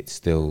 it's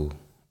still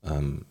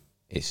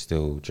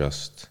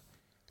just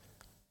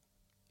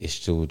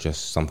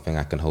something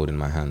I can hold in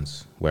my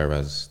hands.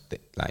 Whereas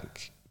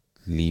like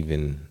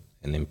leaving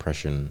an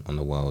impression on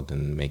the world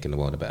and making the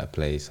world a better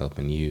place,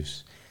 helping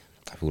youths,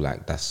 I feel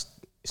like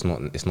it's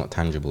not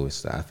tangible.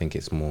 I think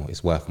it's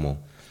worth more.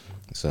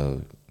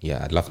 So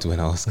yeah, I'd love to win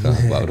an Oscar,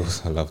 but I'd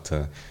also love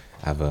to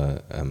have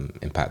a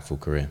impactful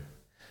career.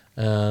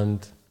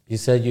 And you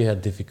said you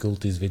had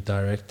difficulties with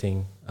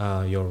directing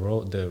your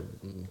role, the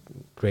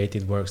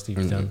creative works that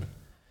you've done.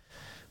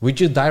 Would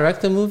you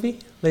direct a movie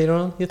later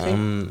on, you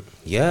think?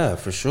 Yeah,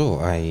 for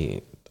sure.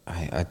 I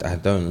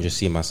don't just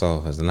see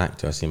myself as an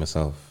actor. I see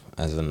myself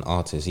as an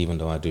artist, even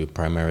though I do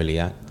primarily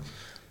act.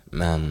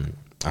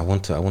 I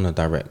want to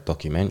direct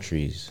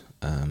documentaries.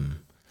 I'm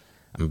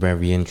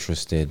very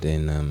interested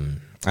in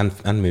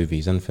and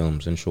movies and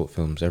films and short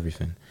films,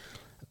 everything,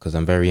 because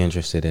I'm very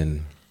interested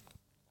in,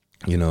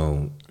 you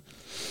know,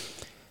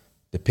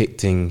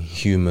 depicting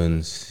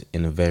humans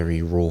in a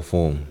very raw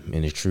form,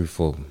 in a true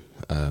form,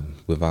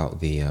 without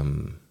the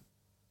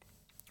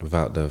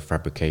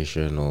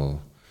fabrication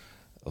or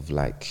of,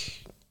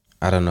 like,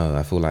 I don't know.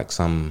 I feel like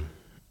some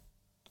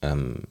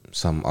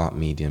art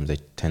mediums, they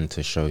tend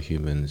to show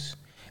humans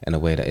in a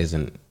way that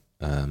isn't.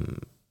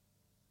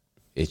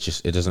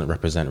 It doesn't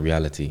represent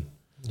reality.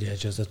 Yeah,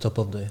 just the top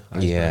of the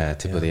iceberg. Yeah,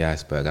 tip of the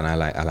iceberg, and I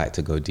like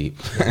to go deep.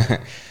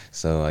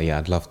 So yeah,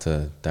 I'd love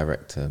to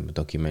direct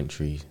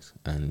documentaries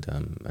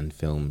and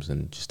films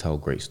and just tell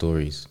great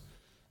stories.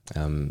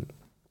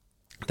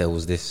 There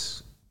was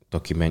this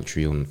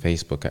documentary on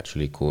Facebook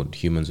actually called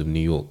Humans of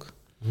New York,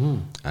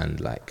 and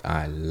like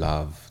I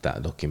love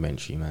that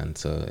documentary, man.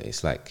 So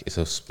it's like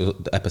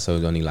the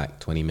episode's only like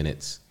 20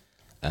 minutes,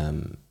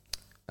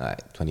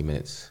 like 20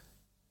 minutes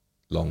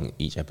long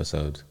each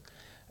episode.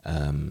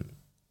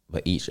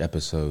 But each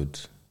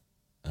episode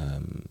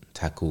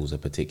tackles a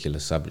particular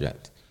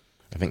subject.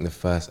 I think the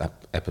first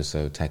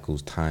episode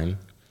tackles time,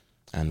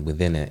 and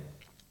within it,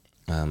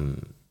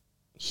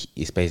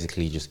 it's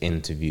basically just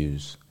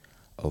interviews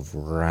of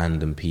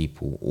random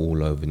people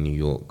all over New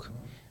York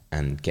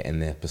and getting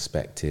their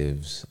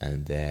perspectives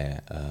and their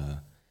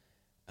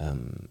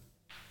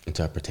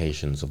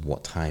interpretations of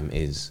what time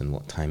is and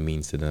what time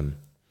means to them.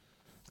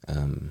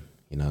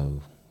 You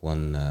know,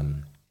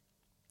 one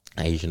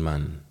Asian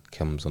man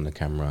comes on the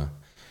camera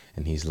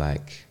and he's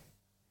like,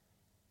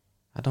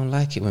 I don't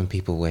like it when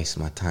people waste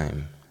my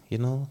time. You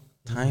know,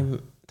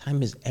 time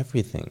is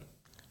everything.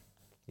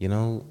 You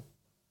know,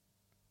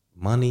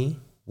 money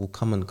will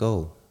come and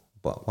go,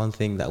 but one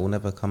thing that will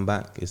never come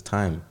back is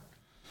time.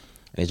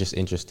 And it's just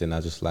interesting.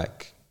 I just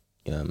like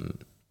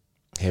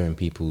hearing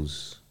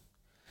people's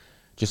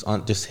just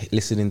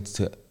listening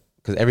to,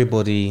 because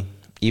everybody,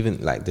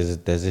 even like there's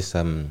this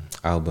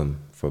album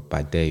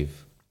by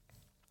Dave,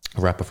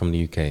 a rapper from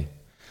the UK,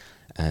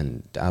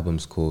 and the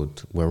album's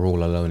called We're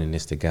All Alone in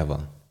This Together.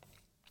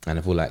 And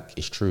I feel like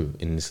it's true.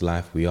 In this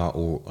life, we are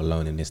all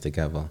alone in this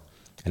together.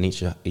 And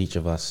each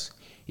of us,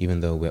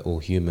 even though we're all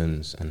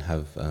humans and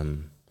have,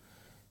 you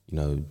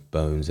know,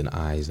 bones and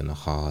eyes and a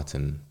heart,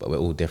 but we're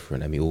all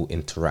different and we all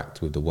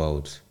interact with the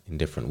world in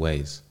different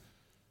ways.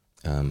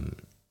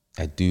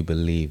 I do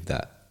believe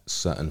that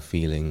certain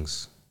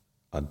feelings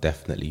are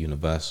definitely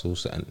universal,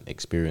 certain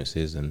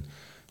experiences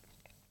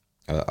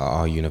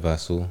are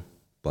universal,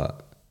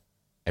 but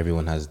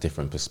everyone has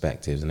different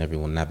perspectives and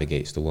everyone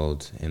navigates the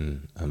world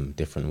in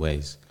different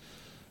ways.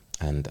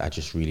 And I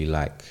just really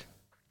like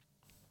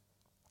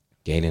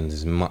gaining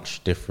as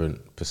much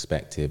different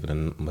perspective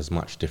and as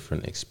much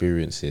different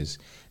experiences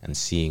and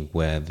seeing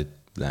where the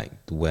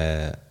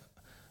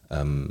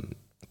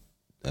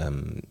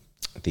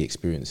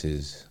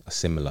experiences are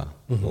similar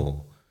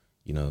or,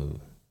 you know,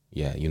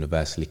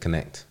 universally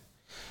connect.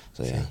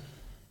 So yeah.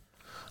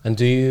 And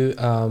do you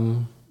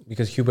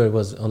because Hubert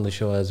was on the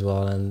show as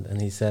well, and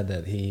he said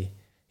that he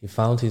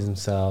found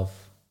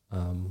himself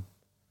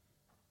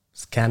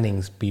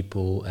scanning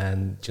people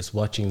and just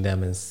watching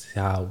them and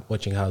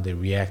watching how they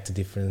react to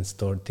different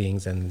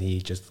things, and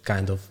he just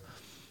kind of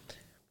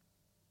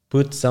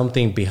put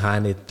something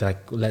behind it.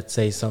 Like, let's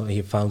say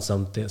he found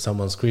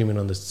someone screaming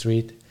on the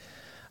street,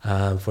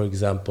 for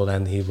example,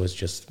 and he was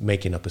just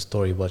making up a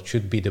story what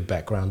should be the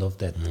background of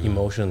that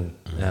emotion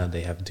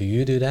they have. Do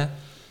you do that?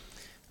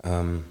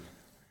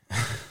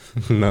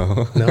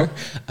 No. No.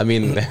 I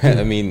mean,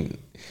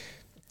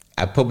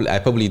 I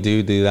probably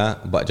do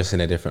that, but just in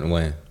a different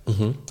way.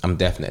 Mm-hmm. I'm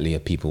definitely a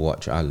people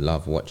watcher. I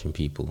love watching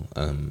people,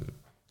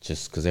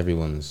 just because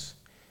everyone's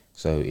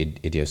so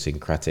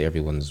idiosyncratic.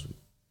 Everyone's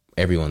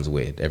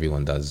weird.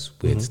 Everyone does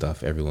weird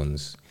stuff.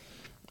 Everyone's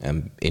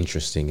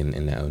interesting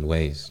in their own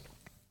ways.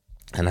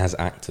 And as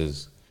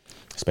actors,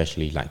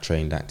 especially like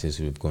trained actors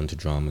who have gone to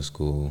drama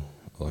school,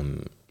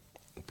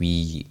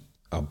 we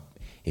are.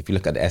 If you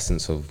look at the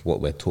essence of what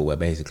we're taught, we're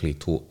basically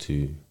taught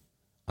to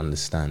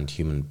understand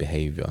human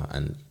behavior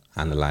and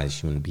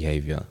analyze human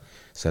behavior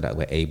so that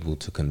we're able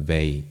to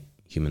convey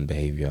human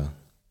behavior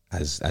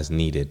as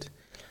needed.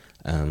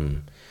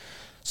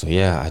 So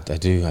yeah, I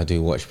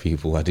do watch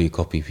people, I do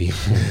copy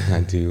people,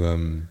 I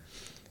do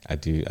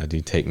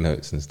take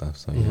notes and stuff.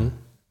 So yeah.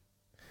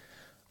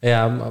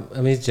 Yeah,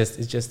 I mean, it's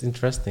just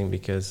interesting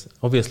because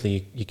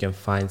obviously you can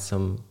find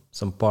some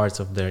parts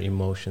of their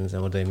emotions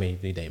and what they may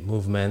be, their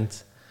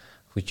movement,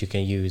 which you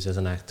can use as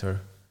an actor.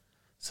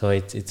 So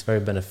it's very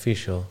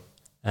beneficial.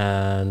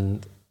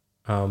 And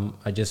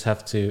I just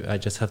have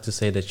to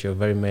say that you're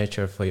very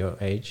mature for your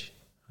age,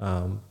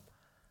 and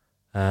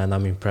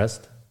I'm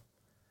impressed.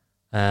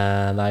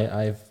 And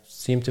I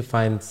seem to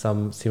find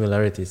some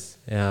similarities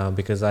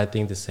because I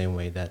think the same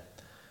way, that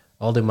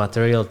all the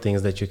material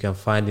things that you can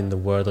find in the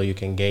world or you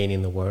can gain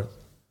in the world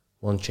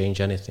won't change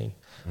anything.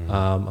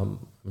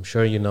 I'm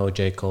sure you know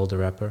J. Cole, the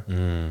rapper,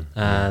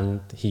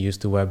 and he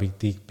used to wear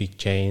big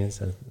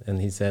chains,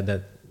 and he said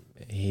that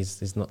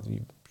he's not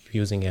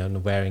using it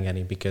and wearing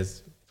any because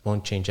it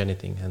won't change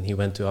anything. And he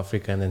went to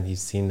Africa and then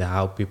he's seen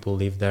how people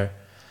live there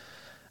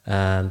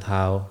and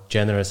how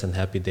generous and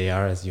happy they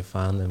are, as you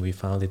found, and we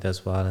found it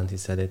as well. And he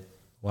said it,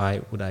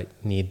 why would I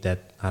need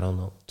that,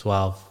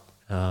 12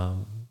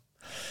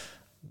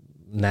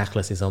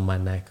 necklaces on my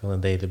neck on a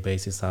daily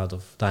basis out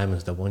of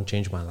diamonds that won't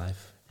change my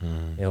life?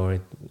 Or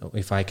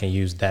if I can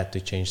use that to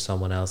change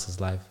someone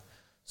else's life.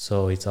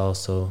 So it's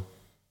also,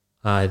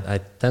 I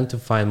tend to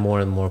find more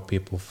and more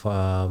people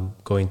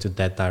going to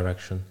that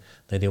direction,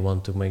 that they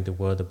want to make the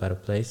world a better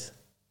place,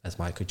 as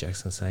Michael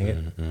Jackson sang it.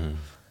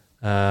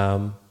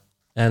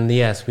 And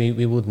yes,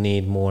 we would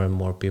need more and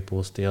more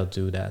people still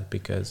do that,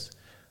 because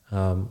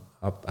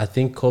I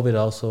think COVID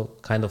also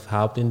kind of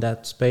helped in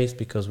that space,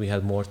 because we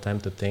had more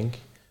time to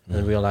think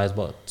and realize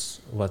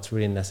what's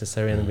really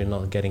necessary, and we're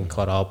not getting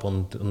caught up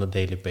on a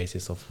daily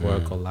basis of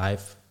work or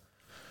life.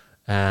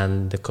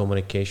 And the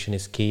communication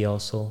is key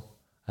also,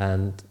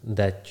 and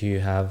that you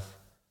have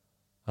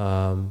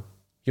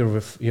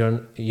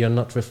you're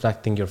not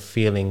reflecting your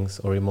feelings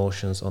or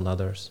emotions on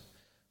others.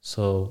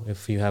 So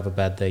if you have a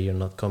bad day, you're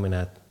not coming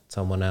at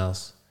someone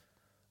else,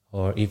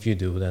 or if you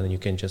do, then you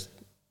can just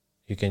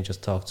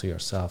talk to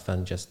yourself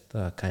and just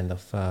kind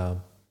of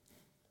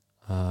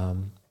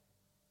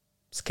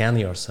scan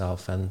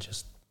yourself and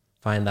just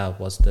find out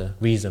what's the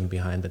reason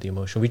behind that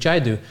emotion, which I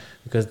do,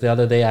 because the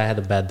other day I had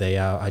a bad day.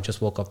 I just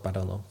woke up, I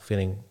don't know,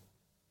 feeling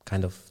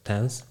kind of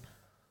tense,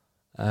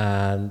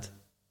 and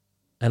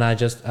I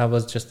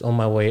was just on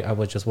my way. I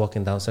was just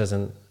walking downstairs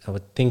and I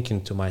was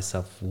thinking to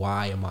myself,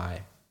 why am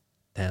I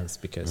tense?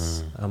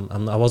 Because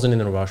I wasn't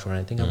in a rush or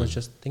anything. I was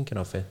just thinking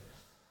of it.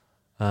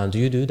 Do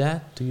you do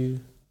that? Do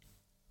you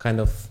kind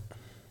of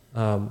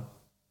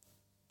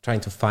trying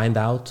to find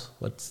out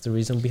what's the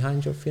reason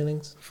behind your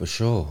feelings? For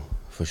sure.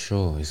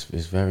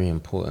 It's very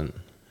important.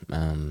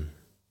 Like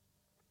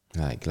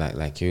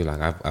you,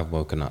 I've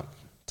woken up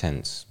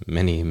tense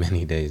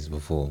many days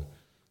before,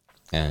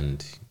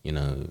 and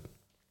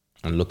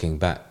and looking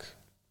back,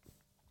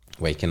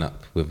 waking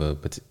up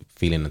with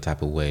feeling a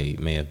type of way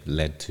may have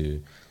led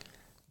to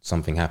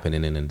something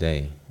happening in a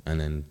day,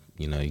 and then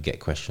you get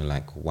questioned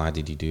like, why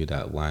did you do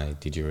that? Why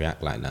did you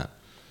react like that?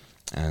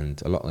 And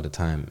a lot of the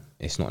time,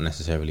 it's not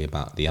necessarily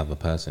about the other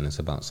person. It's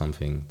about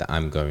something that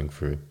I'm going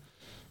through.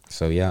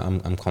 So yeah,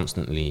 I'm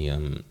constantly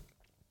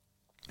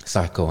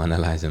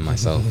psychoanalyzing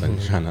myself and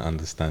trying to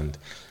understand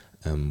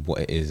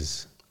what it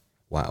is,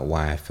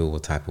 why I feel a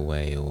type of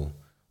way, or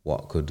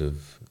what could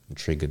have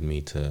triggered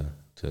me to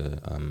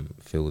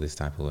feel this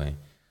type of way.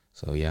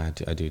 So yeah,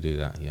 I do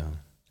that. Yeah.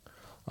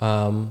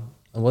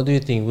 What do you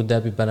think? Would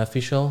that be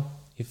beneficial?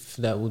 If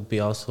that would be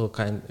also a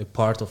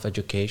part of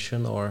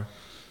education, or?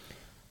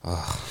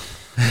 Oh,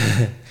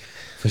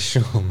 for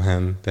sure,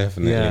 man.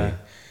 Definitely. Yeah.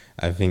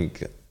 I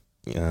think,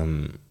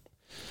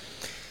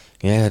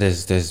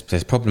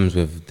 there's problems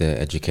with the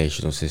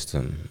educational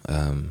system.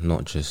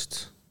 Not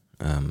just,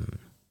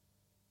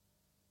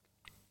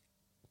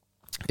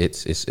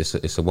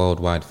 it's a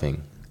worldwide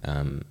thing.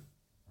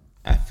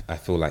 I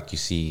feel like you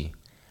see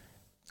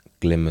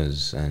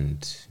glimmers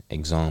and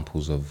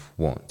examples of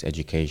what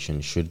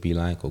education should be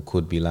like or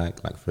could be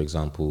like. Like, for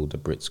example, the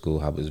Brit School,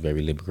 how it was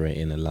very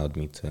liberating, allowed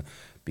me to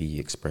be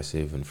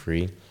expressive and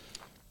free.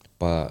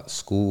 But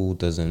school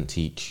doesn't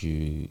teach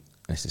you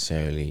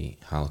necessarily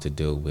how to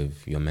deal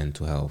with your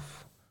mental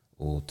health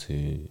or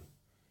to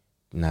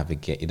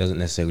navigate. It doesn't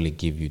necessarily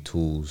give you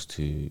tools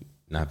to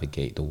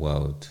navigate the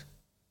world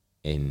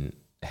in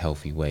a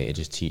healthy way. It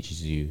just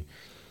teaches you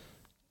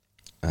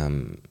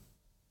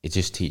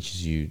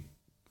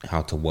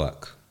how to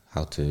work,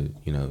 how to,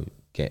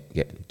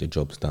 get the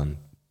jobs done.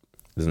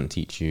 It doesn't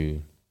teach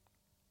you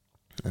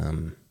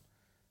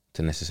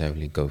to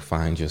necessarily go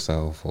find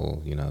yourself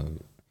or,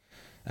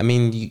 I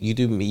mean,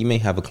 you may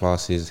have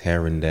classes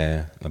here and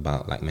there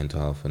about like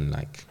mental health and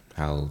like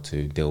how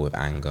to deal with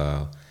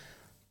anger,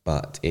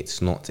 but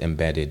it's not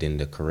embedded in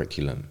the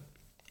curriculum,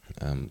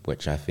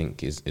 which I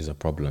think is a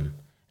problem.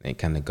 And it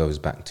kind of goes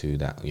back to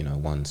that,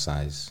 one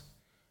size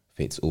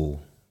fits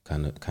all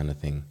kind of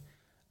thing.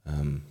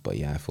 But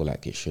yeah, I feel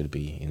like it should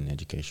be in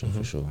education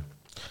for sure.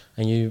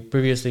 And you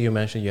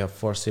mentioned you have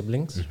 4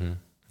 siblings. Mm-hmm.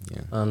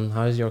 Yeah. And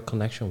how is your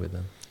connection with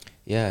them?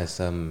 Yeah, it's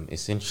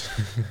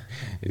interesting.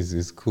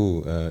 it's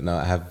cool. No,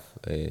 I have.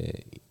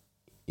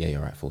 Yeah,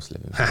 you're right. 4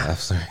 siblings. I'm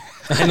sorry.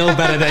 I know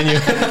better than you.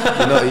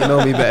 you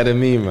know me better than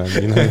me, man.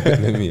 You know me better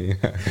than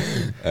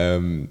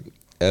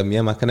me.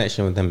 Yeah, my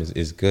connection with them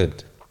is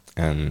good.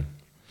 My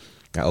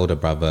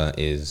oldest brother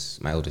is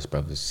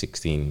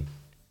 16,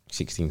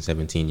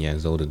 17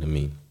 years older than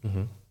me.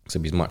 Mm-hmm. So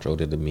he's much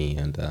older than me,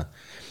 and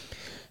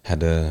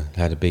had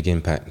a big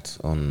impact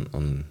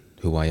on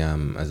who I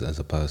am as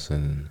a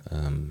person.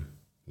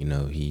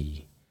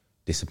 He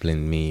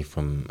disciplined me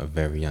from a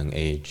very young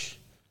age,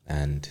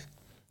 and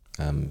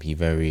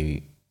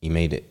he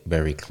made it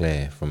very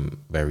clear from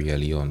very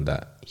early on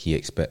that he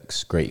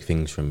expects great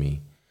things from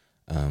me.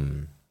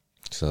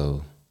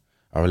 So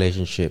our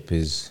relationship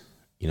is,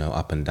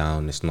 up and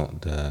down. It's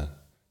not the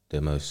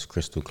most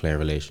crystal clear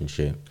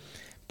relationship,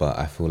 but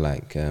I feel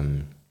like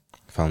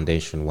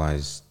foundation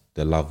wise,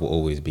 the love will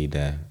always be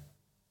there,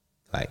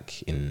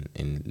 like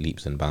in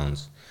leaps and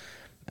bounds.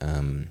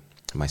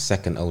 My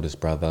second oldest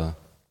brother,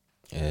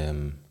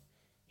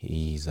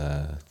 he's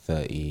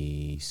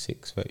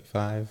 36,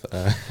 35.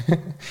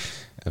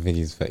 I think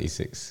he's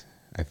 36.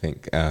 I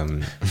think.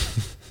 In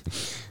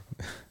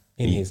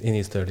his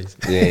 30s.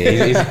 Yeah,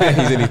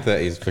 he's in his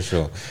 30s for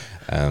sure.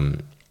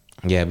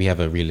 Yeah, we have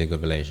a really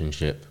good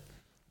relationship.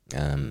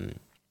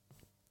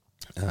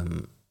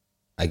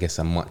 I guess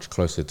I'm much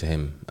closer to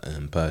him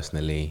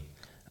personally,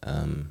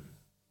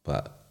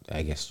 but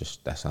I guess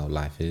just that's how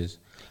life is.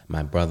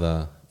 My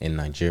brother in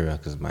Nigeria,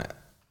 because my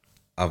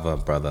other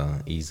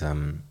brother, he's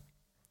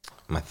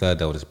my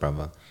third oldest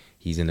brother.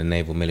 He's in the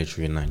naval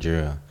military in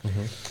Nigeria,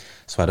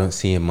 so I don't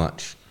see him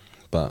much.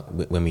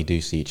 But when we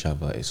do see each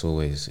other, it's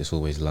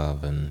always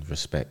love and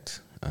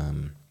respect.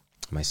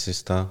 My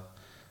sister,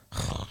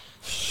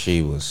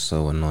 she was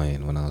so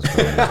annoying when I was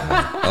growing up,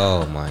 man.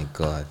 Oh my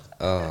god,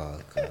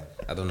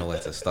 I don't know where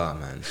to start,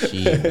 man.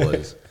 She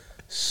was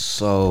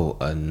so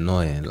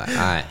annoying. Like,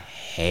 I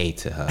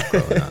hated her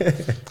growing up.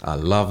 I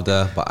loved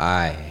her, but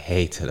I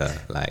hated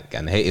her. Like,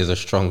 and hate is a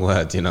strong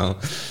word,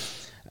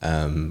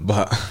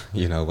 But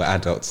we're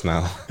adults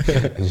now,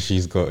 and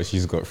she's got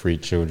 3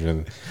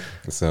 children,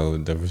 so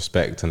the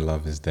respect and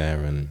love is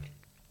there, and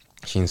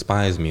she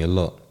inspires me a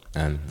lot.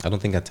 And I don't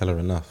think I tell her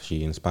enough.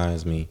 She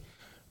inspires me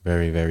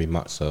very, very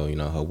much. So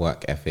her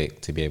work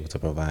ethic to be able to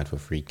provide for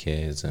 3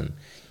 kids, and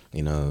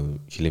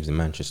she lives in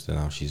Manchester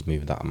now. She's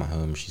moved out of my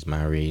home. She's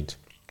married.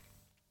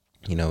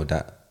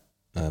 That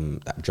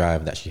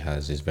drive that she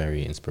has is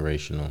very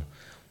inspirational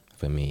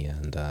for me,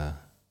 and I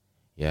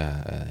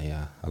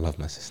love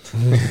my sister.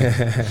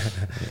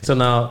 So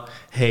now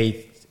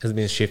hate has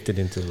been shifted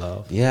into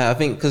love. Yeah, I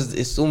think because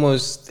it's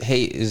almost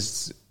hate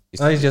is.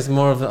 It's just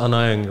more of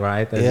annoying,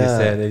 right? As you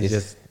said, it's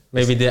just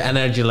maybe the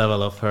energy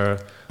level of her,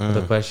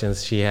 the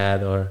questions she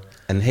had,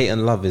 and hate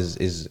and love is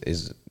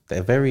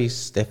they're very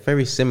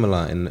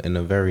similar in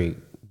a very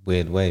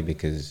weird way,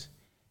 because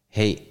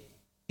hate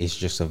is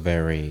just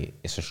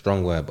it's a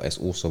strong word, but it's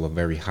also a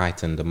very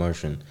heightened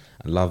emotion,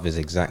 and love is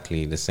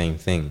exactly the same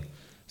thing.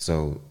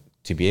 So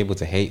to be able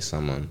to hate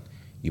someone,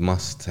 you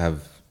must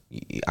have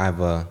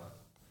either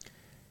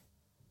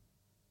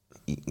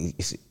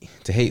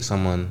to hate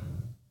someone.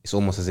 It's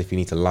almost as if you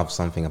need to love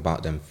something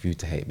about them for you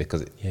to hate,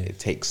 because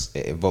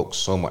it evokes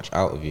so much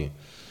out of you.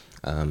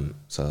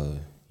 So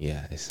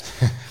yeah,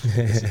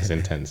 it's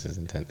intense. It's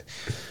intense.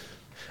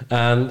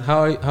 And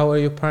how are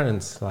your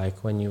parents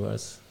like when you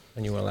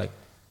were like,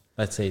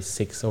 let's say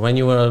 6, or when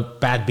you were a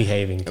bad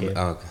behaving kid?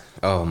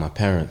 Oh, my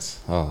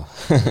parents. Oh,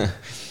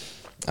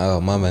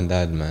 mom and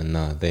dad, man.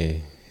 No,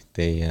 they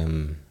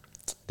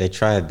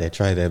tried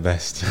their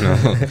best.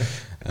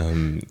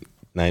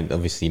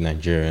 Obviously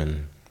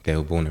Nigerian. They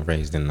were born and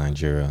raised in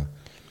Nigeria,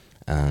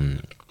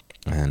 and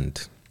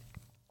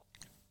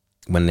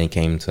when they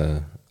came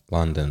to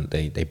London,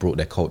 they brought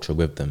their culture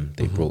with them.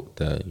 They brought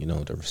the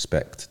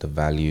respect, the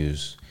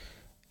values,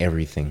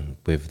 everything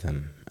with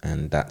them,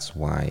 and that's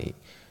why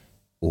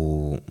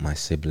all my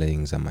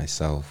siblings and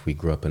myself, we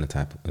grew up in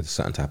a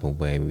certain type of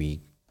way.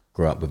 We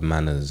grew up with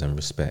manners and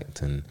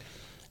respect, and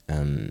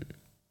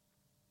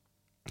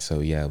so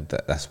yeah,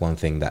 that's one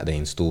thing that they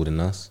installed in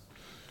us.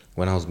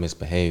 When I was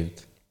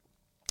misbehaved,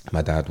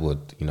 my dad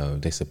would,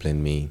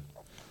 discipline me,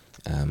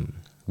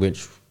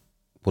 which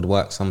would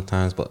work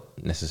sometimes, but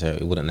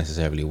it wouldn't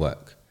necessarily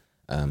work,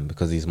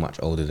 because he's much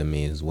older than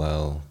me as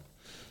well.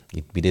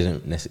 He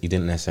didn't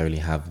necessarily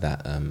have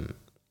that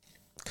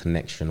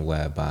connection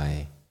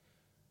whereby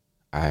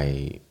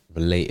I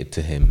related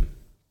to him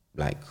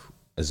like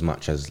as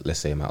much as, let's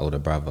say, my older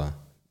brother,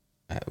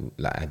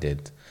 like I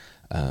did.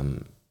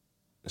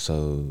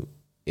 So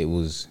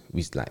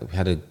we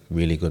had a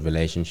really good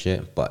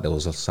relationship, but there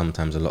was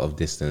sometimes a lot of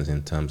distance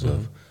in terms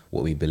of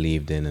what we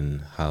believed in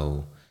and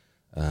how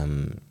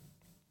in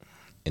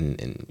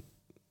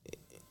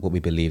what we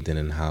believed in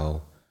and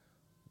how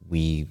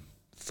we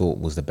thought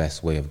was the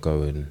best way of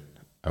going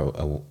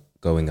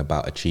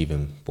about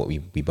achieving what we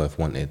both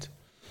wanted.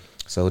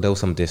 So there was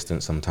some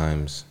distance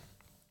sometimes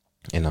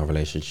in our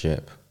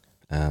relationship.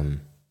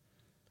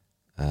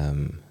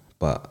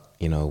 But,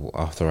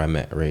 after I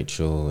met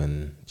Rachel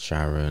and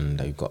Sharon,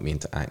 they got me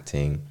into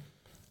acting,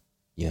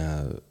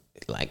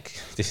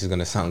 this is going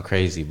to sound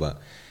crazy, but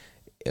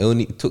it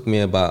only took me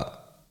about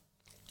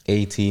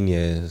 18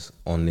 years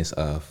on this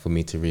earth for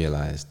me to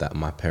realize that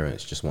my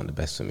parents just want the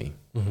best for me.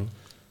 Mm-hmm.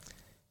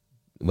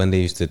 When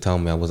they used to tell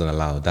me I wasn't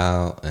allowed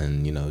out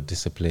and,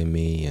 discipline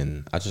me,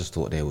 and I just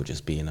thought they were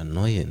just being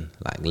annoying.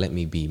 Like, let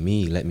me be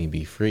me, let me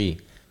be free.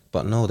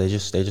 But no, they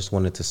just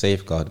wanted to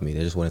safeguard me.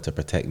 They just wanted to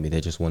protect me. They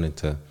just wanted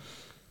to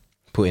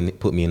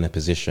put me in a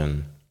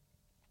position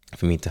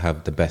for me to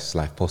have the best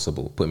life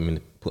possible. Put me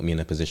in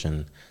a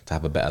position to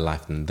have a better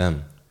life than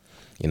them.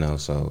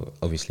 So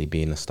obviously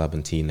being a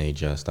stubborn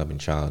teenager, stubborn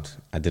child,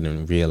 I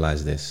didn't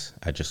realize this.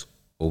 I just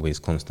always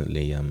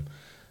constantly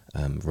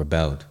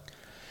rebelled.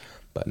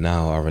 But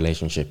now our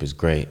relationship is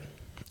great.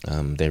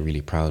 They're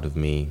really proud of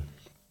me.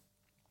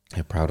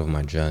 They're proud of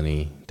my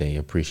journey. They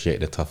appreciate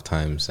the tough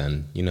times,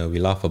 and we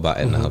laugh about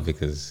it now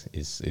because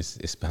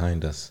it's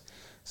behind us.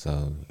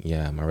 So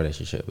yeah, my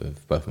relationship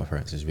with both my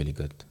parents is really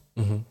good.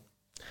 Mm-hmm.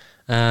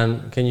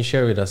 And can you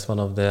share with us one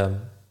of the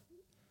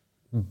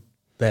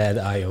bad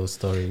IO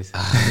stories?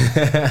 All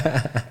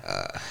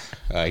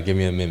right, give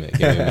me a minute.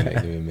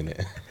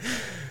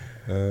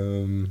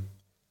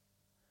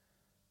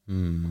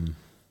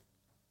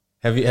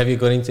 Have you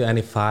got into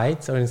any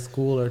fights or in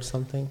school or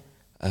something?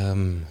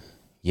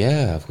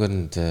 Yeah, I've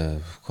gotten into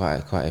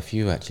quite a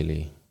few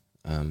actually.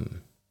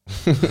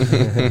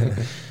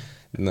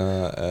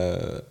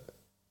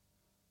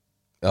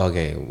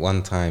 Okay,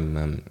 one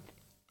time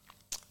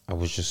I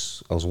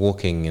was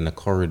walking in a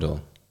corridor,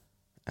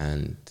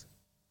 and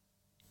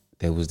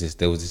there was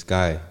this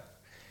guy,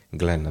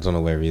 Glenn. I don't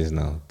know where he is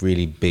now.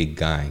 Really big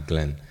guy,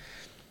 Glenn.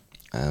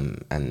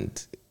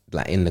 And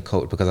like in the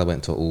culture, because I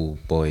went to all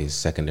boys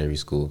secondary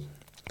school,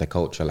 the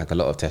culture, like a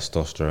lot of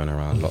testosterone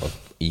around, a lot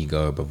of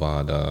ego,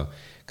 bravado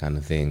kind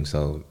of thing.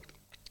 So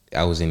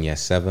I was in year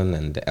 7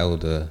 and the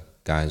elder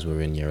guys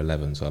were in year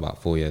 11, so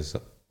about 4 years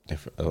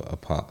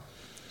apart.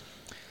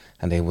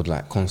 And they would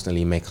like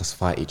constantly make us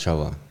fight each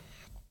other.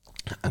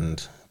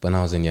 And when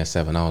I was in year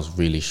 7, I was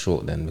really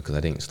short then because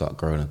I didn't start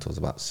growing until I was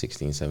about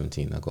 16,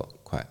 17. I got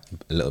quite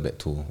a little bit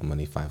tall. I'm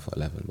only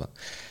 5'11", but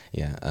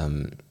yeah.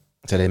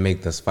 So they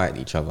made us fight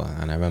each other.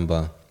 And I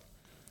remember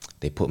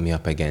they put me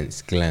up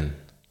against Glenn.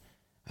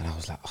 And I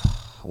was like,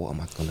 what am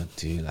I going to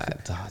do?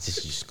 Like, this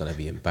is just going to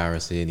be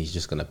embarrassing. He's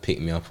just going to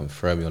pick me up and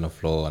throw me on the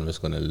floor. I'm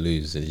just going to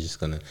lose. They're just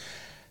going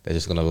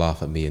to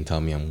laugh at me and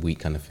tell me I'm weak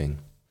kind of thing.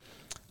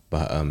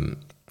 But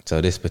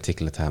so this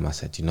particular time I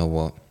said, you know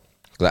what?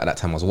 At that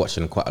time I was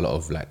watching quite a lot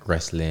of like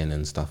wrestling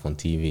and stuff on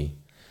TV.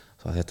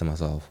 So I said to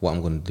myself, what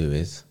I'm going to do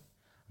is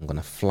I'm going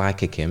to fly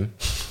kick him.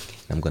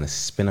 I'm going to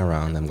spin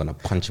around. I'm going to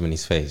punch him in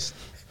his face.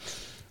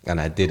 And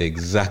I did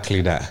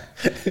exactly that.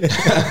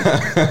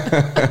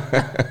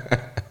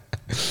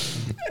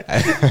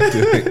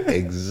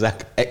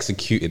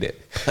 Executed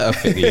it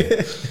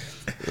perfectly.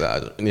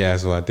 Yeah,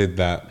 so I did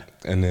that.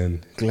 And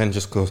then Glenn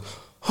just goes,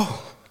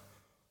 oh.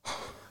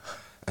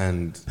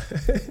 And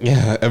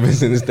yeah, ever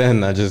since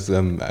then, I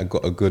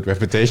got a good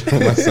reputation for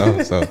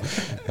myself. So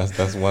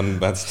that's one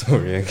bad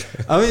story.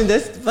 I mean,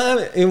 that's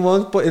in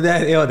one point.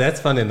 That's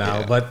funny now,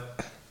 yeah.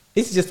 But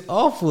it's just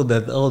awful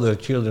that all the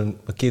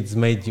kids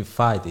made you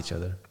fight each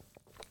other.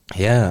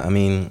 Yeah, I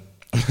mean,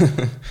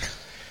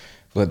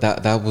 but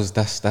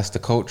that's the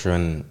culture,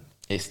 and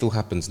it still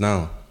happens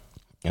now.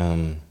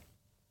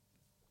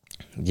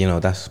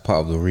 That's part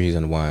of the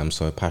reason why I'm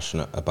so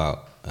passionate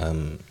about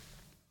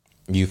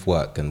youth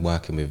work and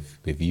working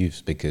with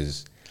youths,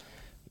 because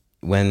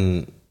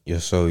when you're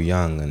so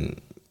young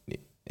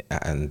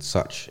and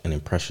such an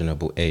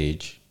impressionable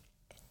age,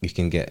 you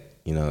can be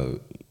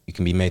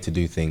made to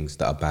do things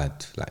that are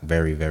bad, like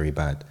very, very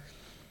bad.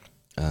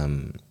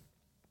 And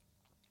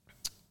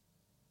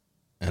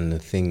the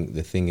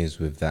thing is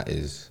with that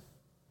is,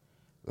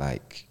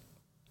 like,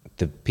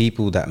 the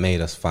people that made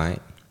us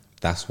fight,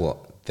 that's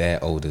what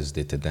their elders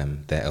did to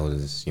them, their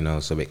elders, you know,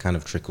 so it kind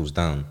of trickles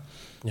down.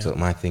 Yeah. So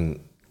my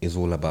thing is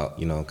all about,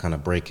 you know, kind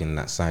of breaking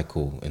that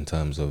cycle in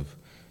terms of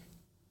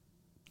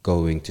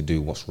going to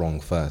do what's wrong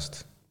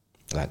first.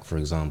 Like, for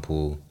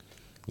example,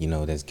 you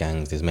know, there's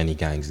many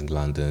gangs in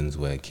London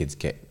where kids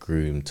get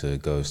groomed to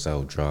go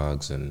sell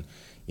drugs and,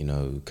 you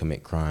know,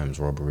 commit crimes,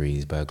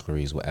 robberies,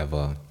 burglaries,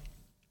 whatever.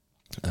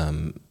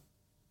 And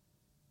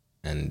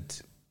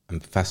I'm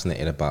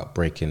fascinated about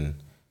breaking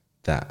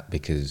that,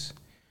 because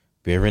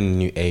we're in a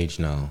new age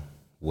now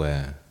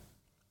where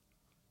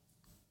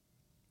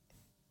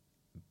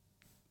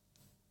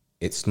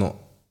it's not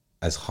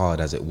as hard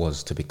as it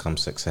was to become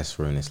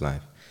successful in this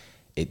life.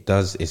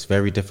 It's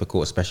very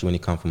difficult, especially when you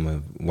come from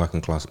a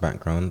working class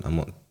background. I'm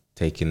not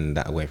taking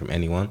that away from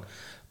anyone,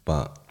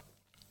 but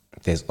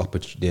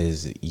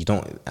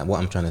what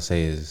I'm trying to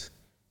say is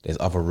there's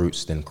other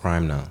routes than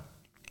crime now.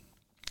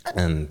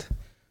 And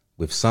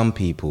with some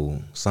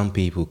people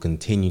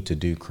continue to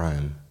do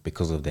crime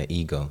because of their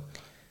ego.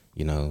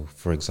 You know,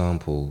 for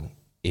example,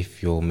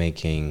 if you're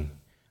making,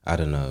 I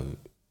don't know,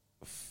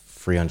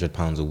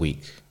 £300 a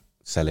week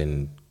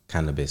selling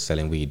cannabis,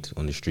 selling weed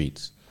on the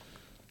streets,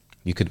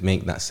 you could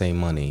make that same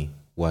money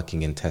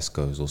working in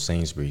Tesco's or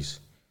Sainsbury's.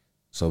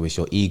 So it's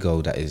your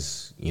ego that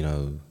is, you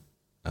know,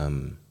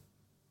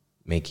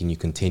 making you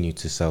continue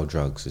to sell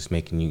drugs. It's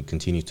making you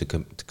continue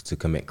to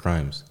commit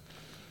crimes.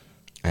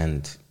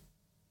 And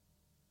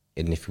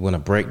if you want to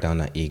break down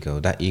that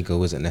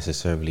ego isn't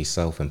necessarily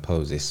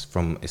self-imposed. It's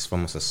from a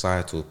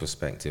societal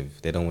perspective.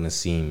 They don't want to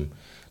seem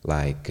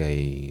like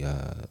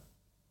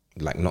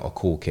not a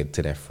cool kid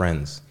to their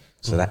friends.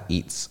 So that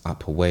eats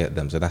up away at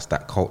them. So that's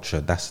that culture.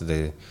 That's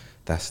like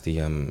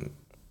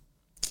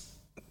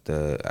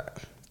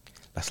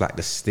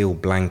the steel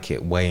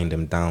blanket weighing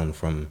them down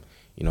from,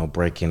 you know,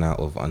 breaking out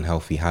of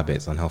unhealthy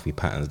habits, unhealthy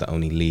patterns that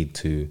only lead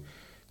to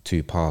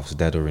two paths,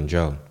 dead or in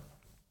jail.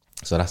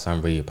 So that's what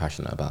I'm really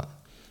passionate about,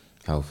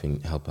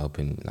 helping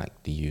like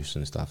the youth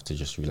and stuff to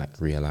just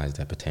realize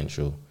their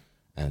potential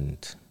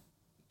and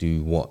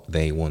do what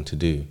they want to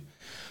do.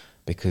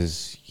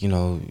 Because, you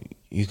know,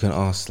 you can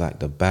ask like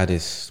the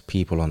baddest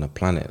people on the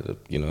planet,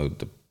 you know,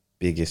 the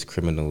biggest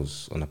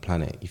criminals on the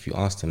planet. If you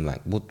ask them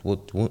like,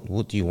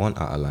 what do you want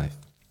out of life?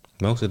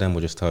 Most of them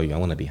will just tell you, I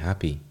want to be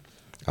happy.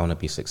 I want to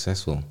be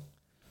successful.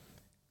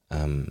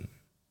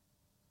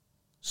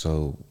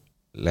 So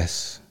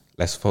let's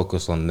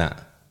focus on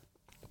that.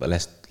 But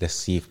let's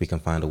see if we can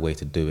find a way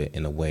to do it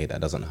in a way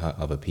that doesn't hurt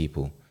other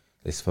people.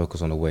 Let's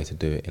focus on a way to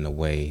do it in a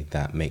way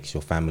that makes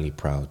your family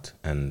proud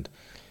and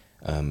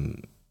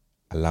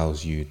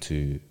allows you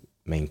to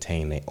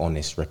maintain an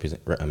honest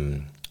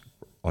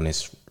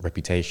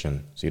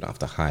reputation, so you don't have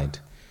to hide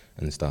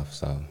and stuff.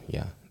 So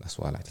yeah, that's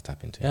what I like to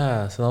tap into.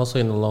 Yeah, so also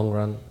in the long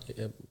run,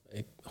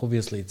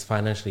 obviously it's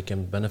financially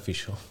can be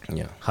beneficial,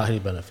 highly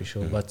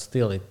beneficial, but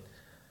still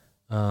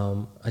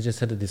I just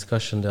had a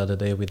discussion the other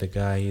day with a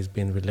guy. He's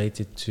been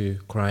related to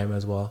crime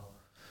as well,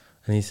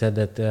 and he said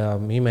that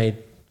he made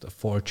a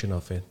fortune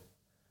of it,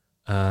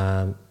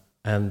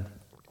 and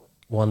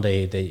one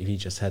day he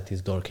just had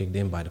his door kicked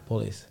in by the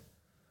police.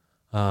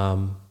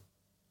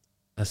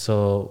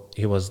 So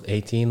he was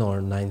 18 or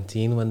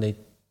 19 when they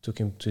took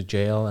him to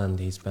jail, and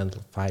he spent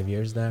 5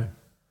 years there.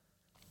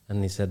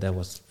 And he said that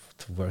was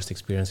the worst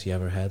experience he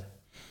ever had.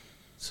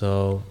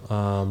 So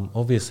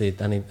obviously,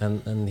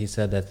 and he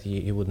said that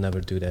he would never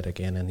do that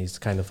again. And he's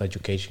kind of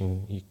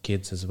educating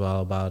kids as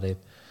well about it,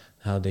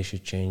 how they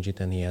should change it.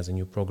 And he has a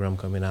new program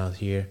coming out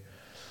here.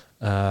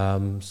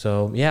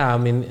 So yeah, I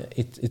mean,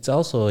 it's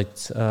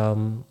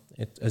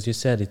as you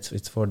said,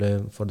 it's for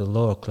the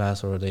lower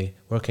class or the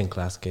working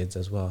class kids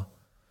as well.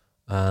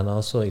 And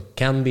also it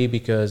can be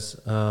because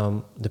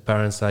the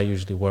parents are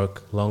usually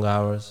work long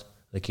hours,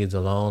 the kids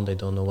alone, they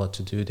don't know what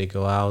to do, they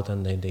go out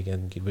and they get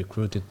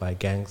recruited by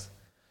gangs,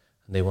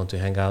 and they want to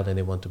hang out and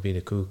they want to be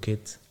the cool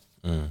kids.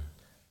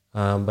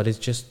 But it's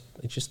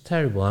just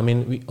terrible. I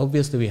mean,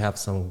 we have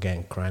some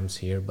gang crimes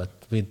here, but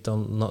we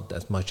don't, not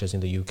as much as in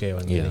the UK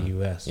or in the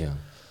US.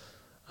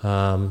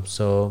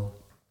 So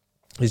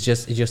it's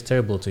just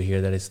terrible to hear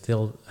that it's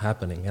still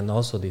happening, and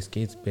also these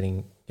kids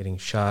getting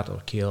shot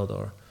or killed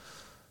or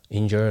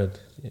injured.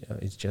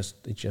 It's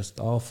just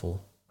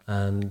awful,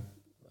 and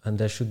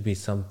there should be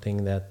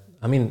something that,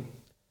 I mean,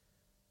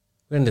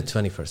 we're in the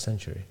 21st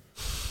century.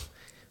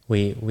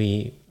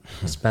 We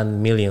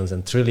spend millions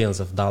and trillions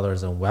of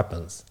dollars on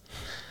weapons,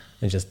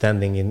 and just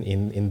standing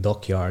in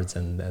dockyards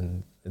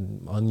and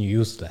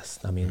useless.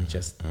 I mean,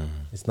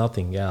 it's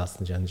nothing else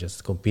than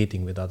just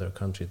competing with other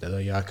countries that,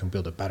 I can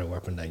build a better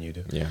weapon than you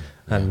do.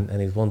 And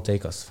it won't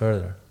take us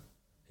further.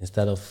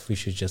 Instead of, we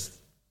should just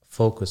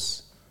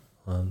focus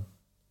on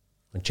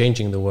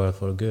changing the world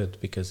for good,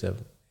 because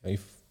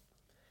if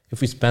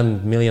we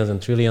spend millions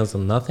and trillions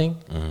on nothing,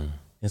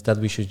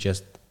 instead we should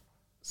just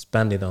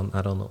spend it on,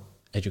 I don't know,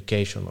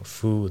 education or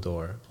food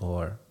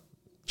or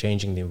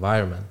changing the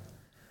environment.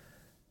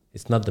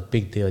 It's not the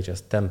big deal,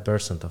 just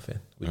 10% of it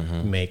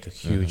would make a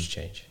huge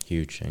change.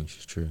 Huge change,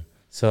 it's true.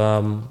 So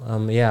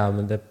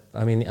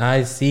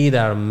I see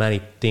there are many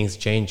things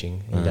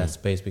changing in that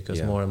space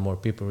because more and more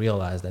people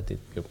realize that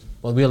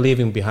what we're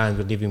leaving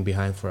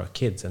behind for our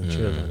kids and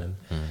children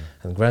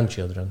and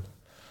grandchildren,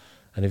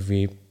 and if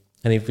we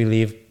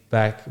leave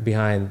back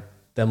behind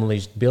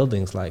demolished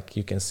buildings like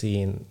you can see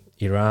in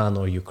Iran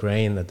or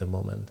Ukraine at the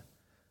moment,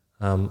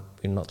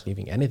 we're not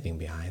leaving anything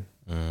behind.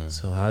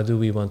 So how do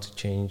we want to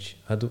change?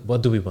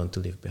 What do we want to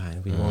leave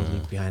behind? We won't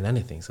leave behind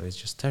anything. So it's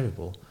just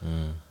terrible.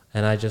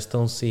 And I just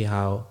don't see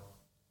how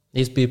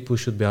these people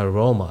should be our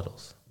role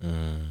models,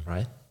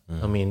 right?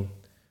 I mean,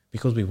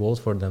 because we vote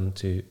for them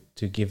to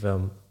give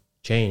them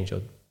change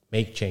or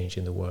make change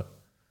in the world.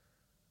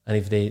 And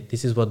if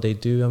this is what they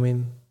do, I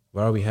mean,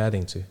 where are we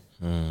heading to?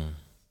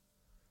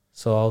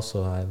 So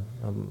also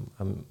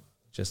I'm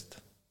just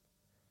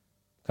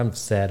kind of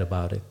sad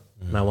about it.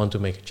 And I want to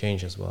make a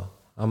change as well.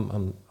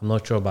 I'm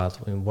not sure about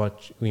in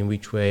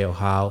which way or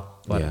how,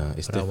 but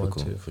it's but difficult I want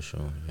to. for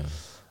sure. Yeah.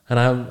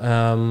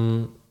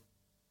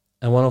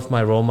 And one of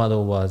my role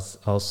models was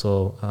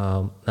also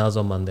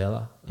Nelson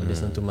Mandela. I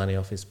listened to many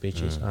of his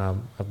speeches.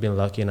 I've been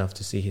lucky enough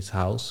to see his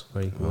house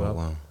where he grew up.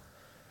 Wow.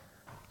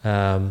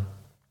 And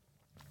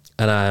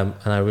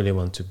I really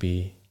want to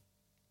be.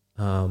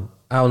 I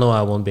don't know.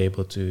 I won't be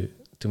able to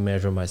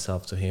measure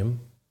myself to him,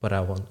 but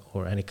I want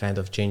or any kind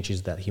of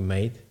changes that he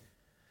made.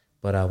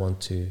 But I want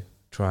to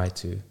try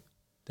to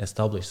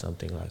establish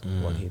something like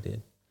what he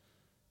did.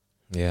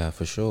 Yeah,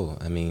 for sure.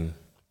 I mean,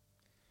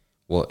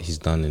 what he's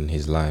done in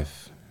his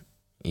life,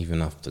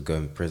 even after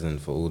going to prison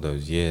for all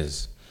those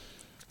years,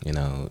 you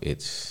know,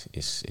 it's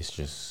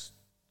just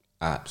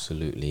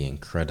absolutely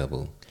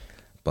incredible.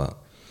 But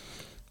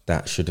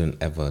that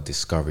shouldn't ever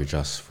discourage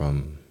us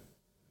from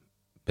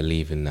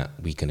believing that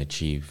we can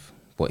achieve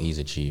what he's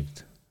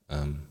achieved.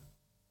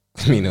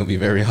 I mean, it'll be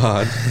very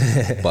hard,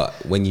 but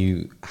when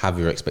you have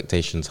your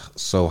expectations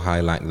so high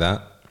like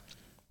that,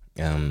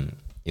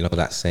 you know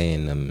that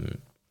saying,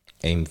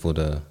 aim for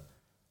the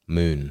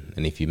moon,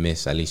 and if you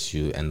miss, at least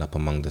you end up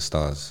among the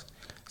stars.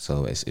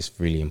 So it's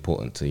really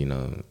important to, you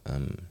know,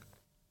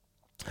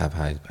 have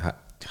high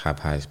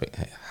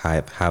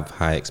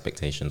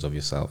expectations of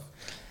yourself,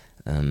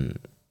 and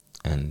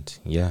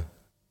yeah,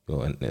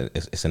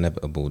 it's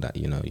inevitable that,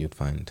 you know, you'd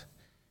find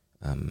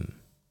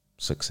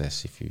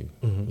success if you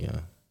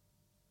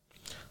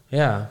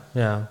Yeah.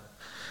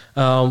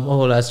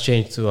 Let's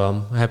change to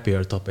a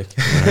happier topic.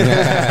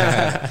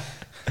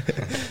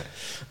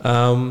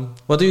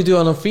 What do you do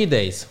on free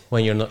days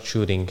when you're not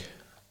shooting?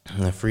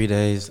 On the free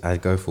days, I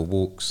go for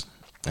walks,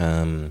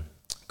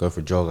 go for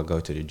a jog. I go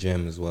to the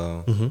gym as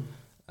well.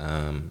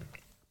 I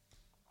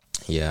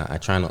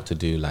try not to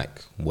do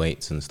like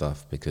weights and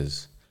stuff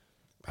because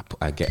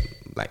I get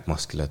like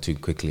muscular too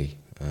quickly,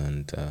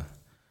 and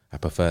I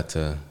prefer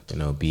to, you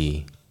know,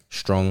 be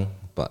strong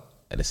but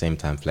at the same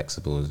time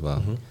flexible as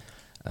well.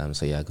 I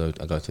go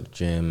to the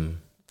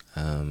gym.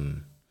 I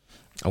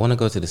want to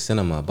go to the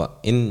cinema, but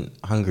in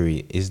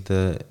Hungary, is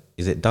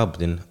it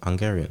dubbed in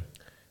Hungarian?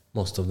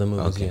 Most of the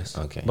movies, yes.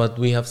 Okay. But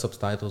we have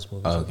subtitles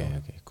movies.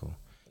 Okay, cool.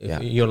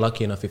 You're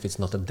lucky enough if it's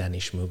not a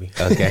Danish movie.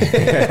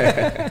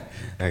 Okay.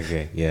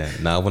 Okay, yeah.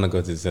 Now I want to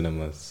go to the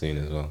cinema soon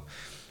as well.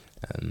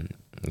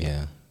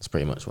 That's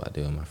pretty much what I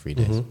do on my free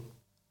days.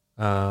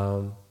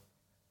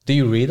 Do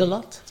you read a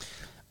lot?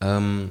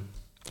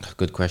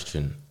 Good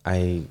question.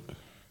 I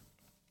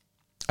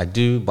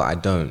do, but I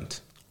don't,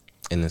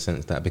 in the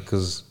sense that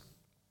because,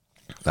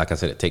 like I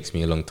said, it takes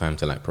me a long time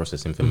to like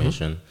process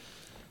information.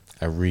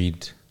 I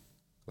read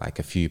like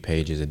a few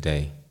pages a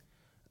day.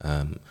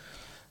 I'm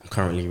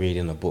currently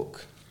reading a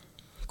book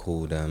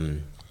called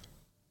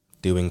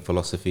Doing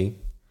Philosophy.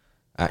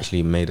 I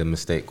actually made a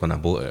mistake when I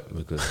bought it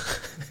because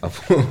I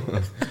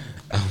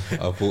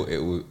thought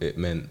it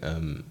meant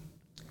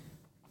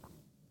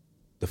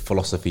the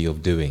philosophy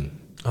of doing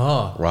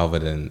rather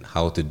than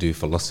how to do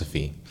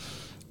philosophy.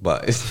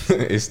 But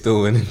it's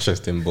still an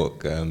interesting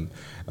book. I'm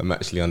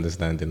actually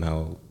understanding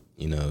how,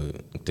 you know,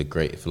 the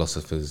great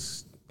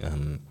philosophers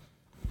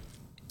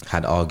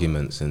had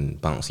arguments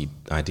and bouncy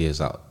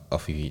ideas off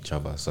of each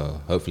other. So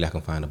hopefully I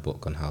can find a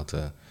book on how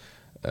to...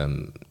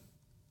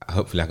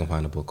 hopefully I can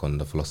find a book on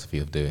the philosophy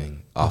of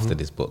doing after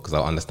this book, because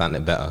I'll understand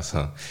it better.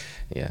 So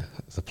yeah,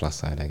 it's a plus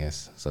side, I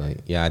guess. So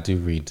yeah, I do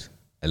read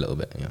a little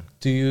bit, yeah.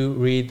 Do you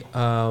read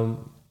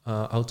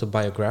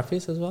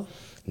autobiographies as well?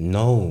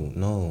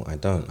 No, I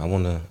don't. I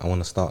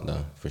wanna start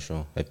though, for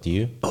sure. Do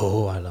you?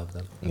 Oh, I love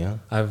them. Yeah.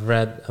 I've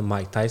read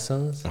Mike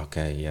Tyson's.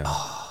 Okay, yeah.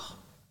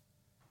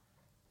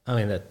 I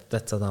mean,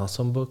 that's an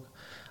awesome book.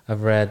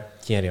 I've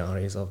read Thierry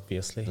Henry's,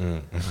 obviously.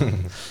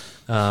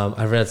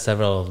 I've read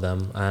several of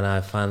them, and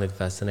I find it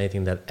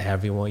fascinating that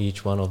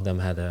each one of them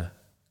had a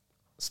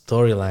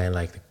storyline,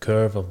 like the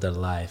curve of their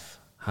life,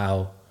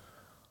 how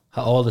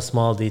all the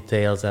small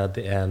details at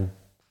the end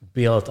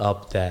built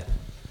up that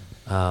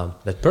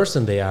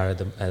person they are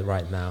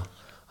right now,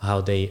 how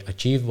they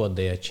achieved what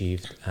they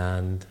achieved,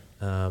 and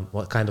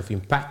what kind of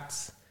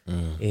impacts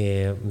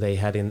they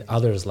had in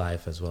others'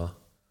 life as well.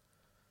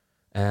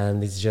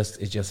 And it's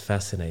just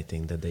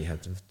fascinating that they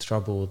had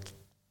troubled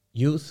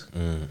youth,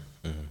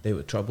 they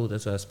were troubled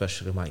as well,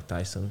 especially Mike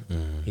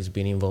Tyson. He's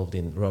been involved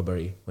in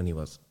robbery when he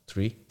was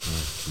 3.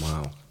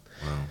 Wow.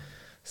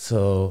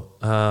 So,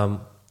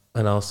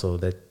 and also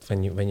that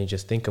when you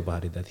just think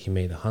about it, that he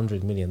made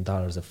 $100 million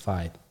a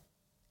fight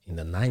in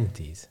the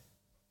 90s.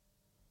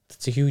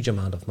 That's a huge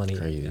amount of money.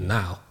 Crazy.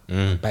 Now.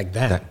 Back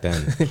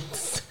then.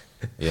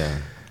 Yeah.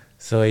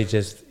 So he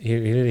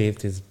really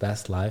lived his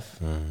best life.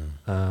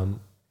 And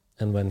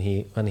when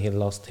he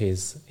lost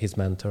his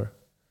mentor,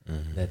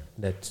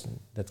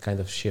 that kind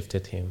of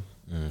shifted him.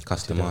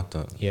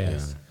 Castamato.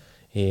 Yes.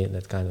 Yeah.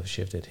 That kind of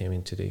shifted him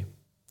into the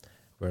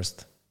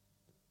worst.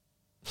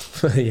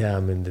 Yeah, I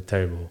mean the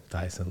terrible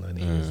Tyson when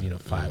he was,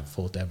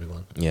 fought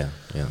everyone. Yeah.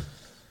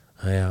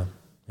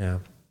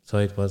 So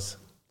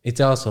it's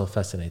also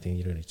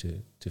fascinating really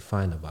to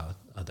find about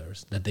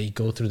others, that they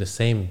go through the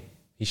same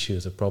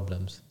issues or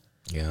problems.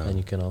 Yeah. And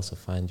you can also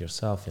find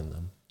yourself in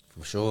them.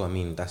 For sure. I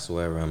mean, that's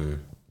where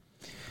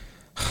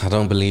I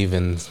don't believe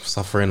in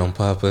suffering on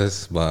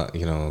purpose, but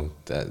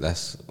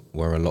that's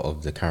where a lot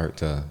of the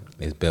character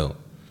is built.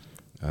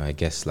 I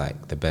guess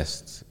like the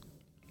best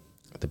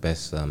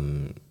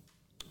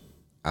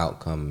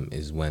outcome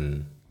is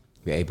when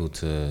we're able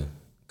to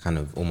kind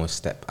of almost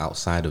step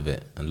outside of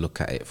it and look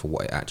at it for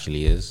what it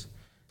actually is.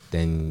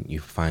 Then you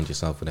find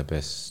yourself in the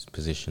best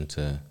position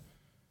to,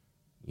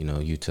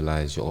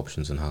 utilize your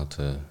options and how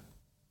to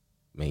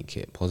make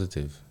it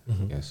positive.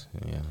 Yes,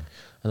 yeah.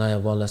 And I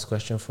have one last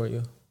question for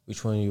you.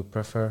 Which one you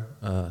prefer,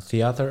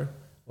 theater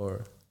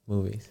or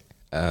movies?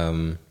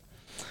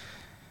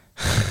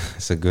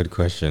 It's a good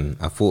question.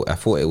 I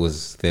thought it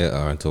was theater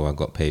until I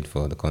got paid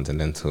for the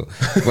Continental.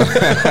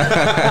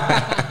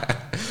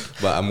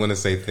 But I'm gonna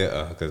say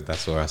theater because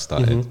that's where I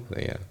started. So,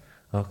 yeah.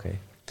 Okay.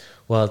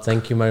 Well,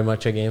 thank you very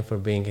much again for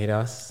being with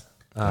us.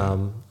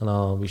 And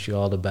I wish you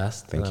all the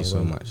best. Thank you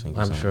so much.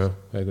 I'm sure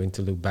we're going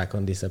to look back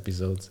on these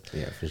episodes.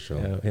 Yeah, for sure.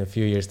 In a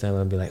few years' time,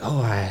 I'll be like,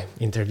 I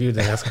interviewed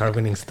an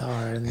Oscar-winning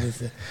star and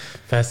this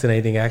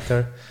fascinating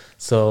actor.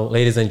 So,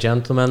 ladies and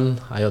gentlemen,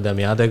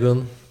 Ayomide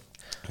Adegun.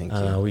 Thank you.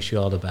 And I wish you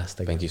all the best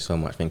again. Thank you so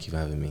much. Thank you for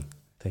having me.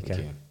 Take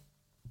care.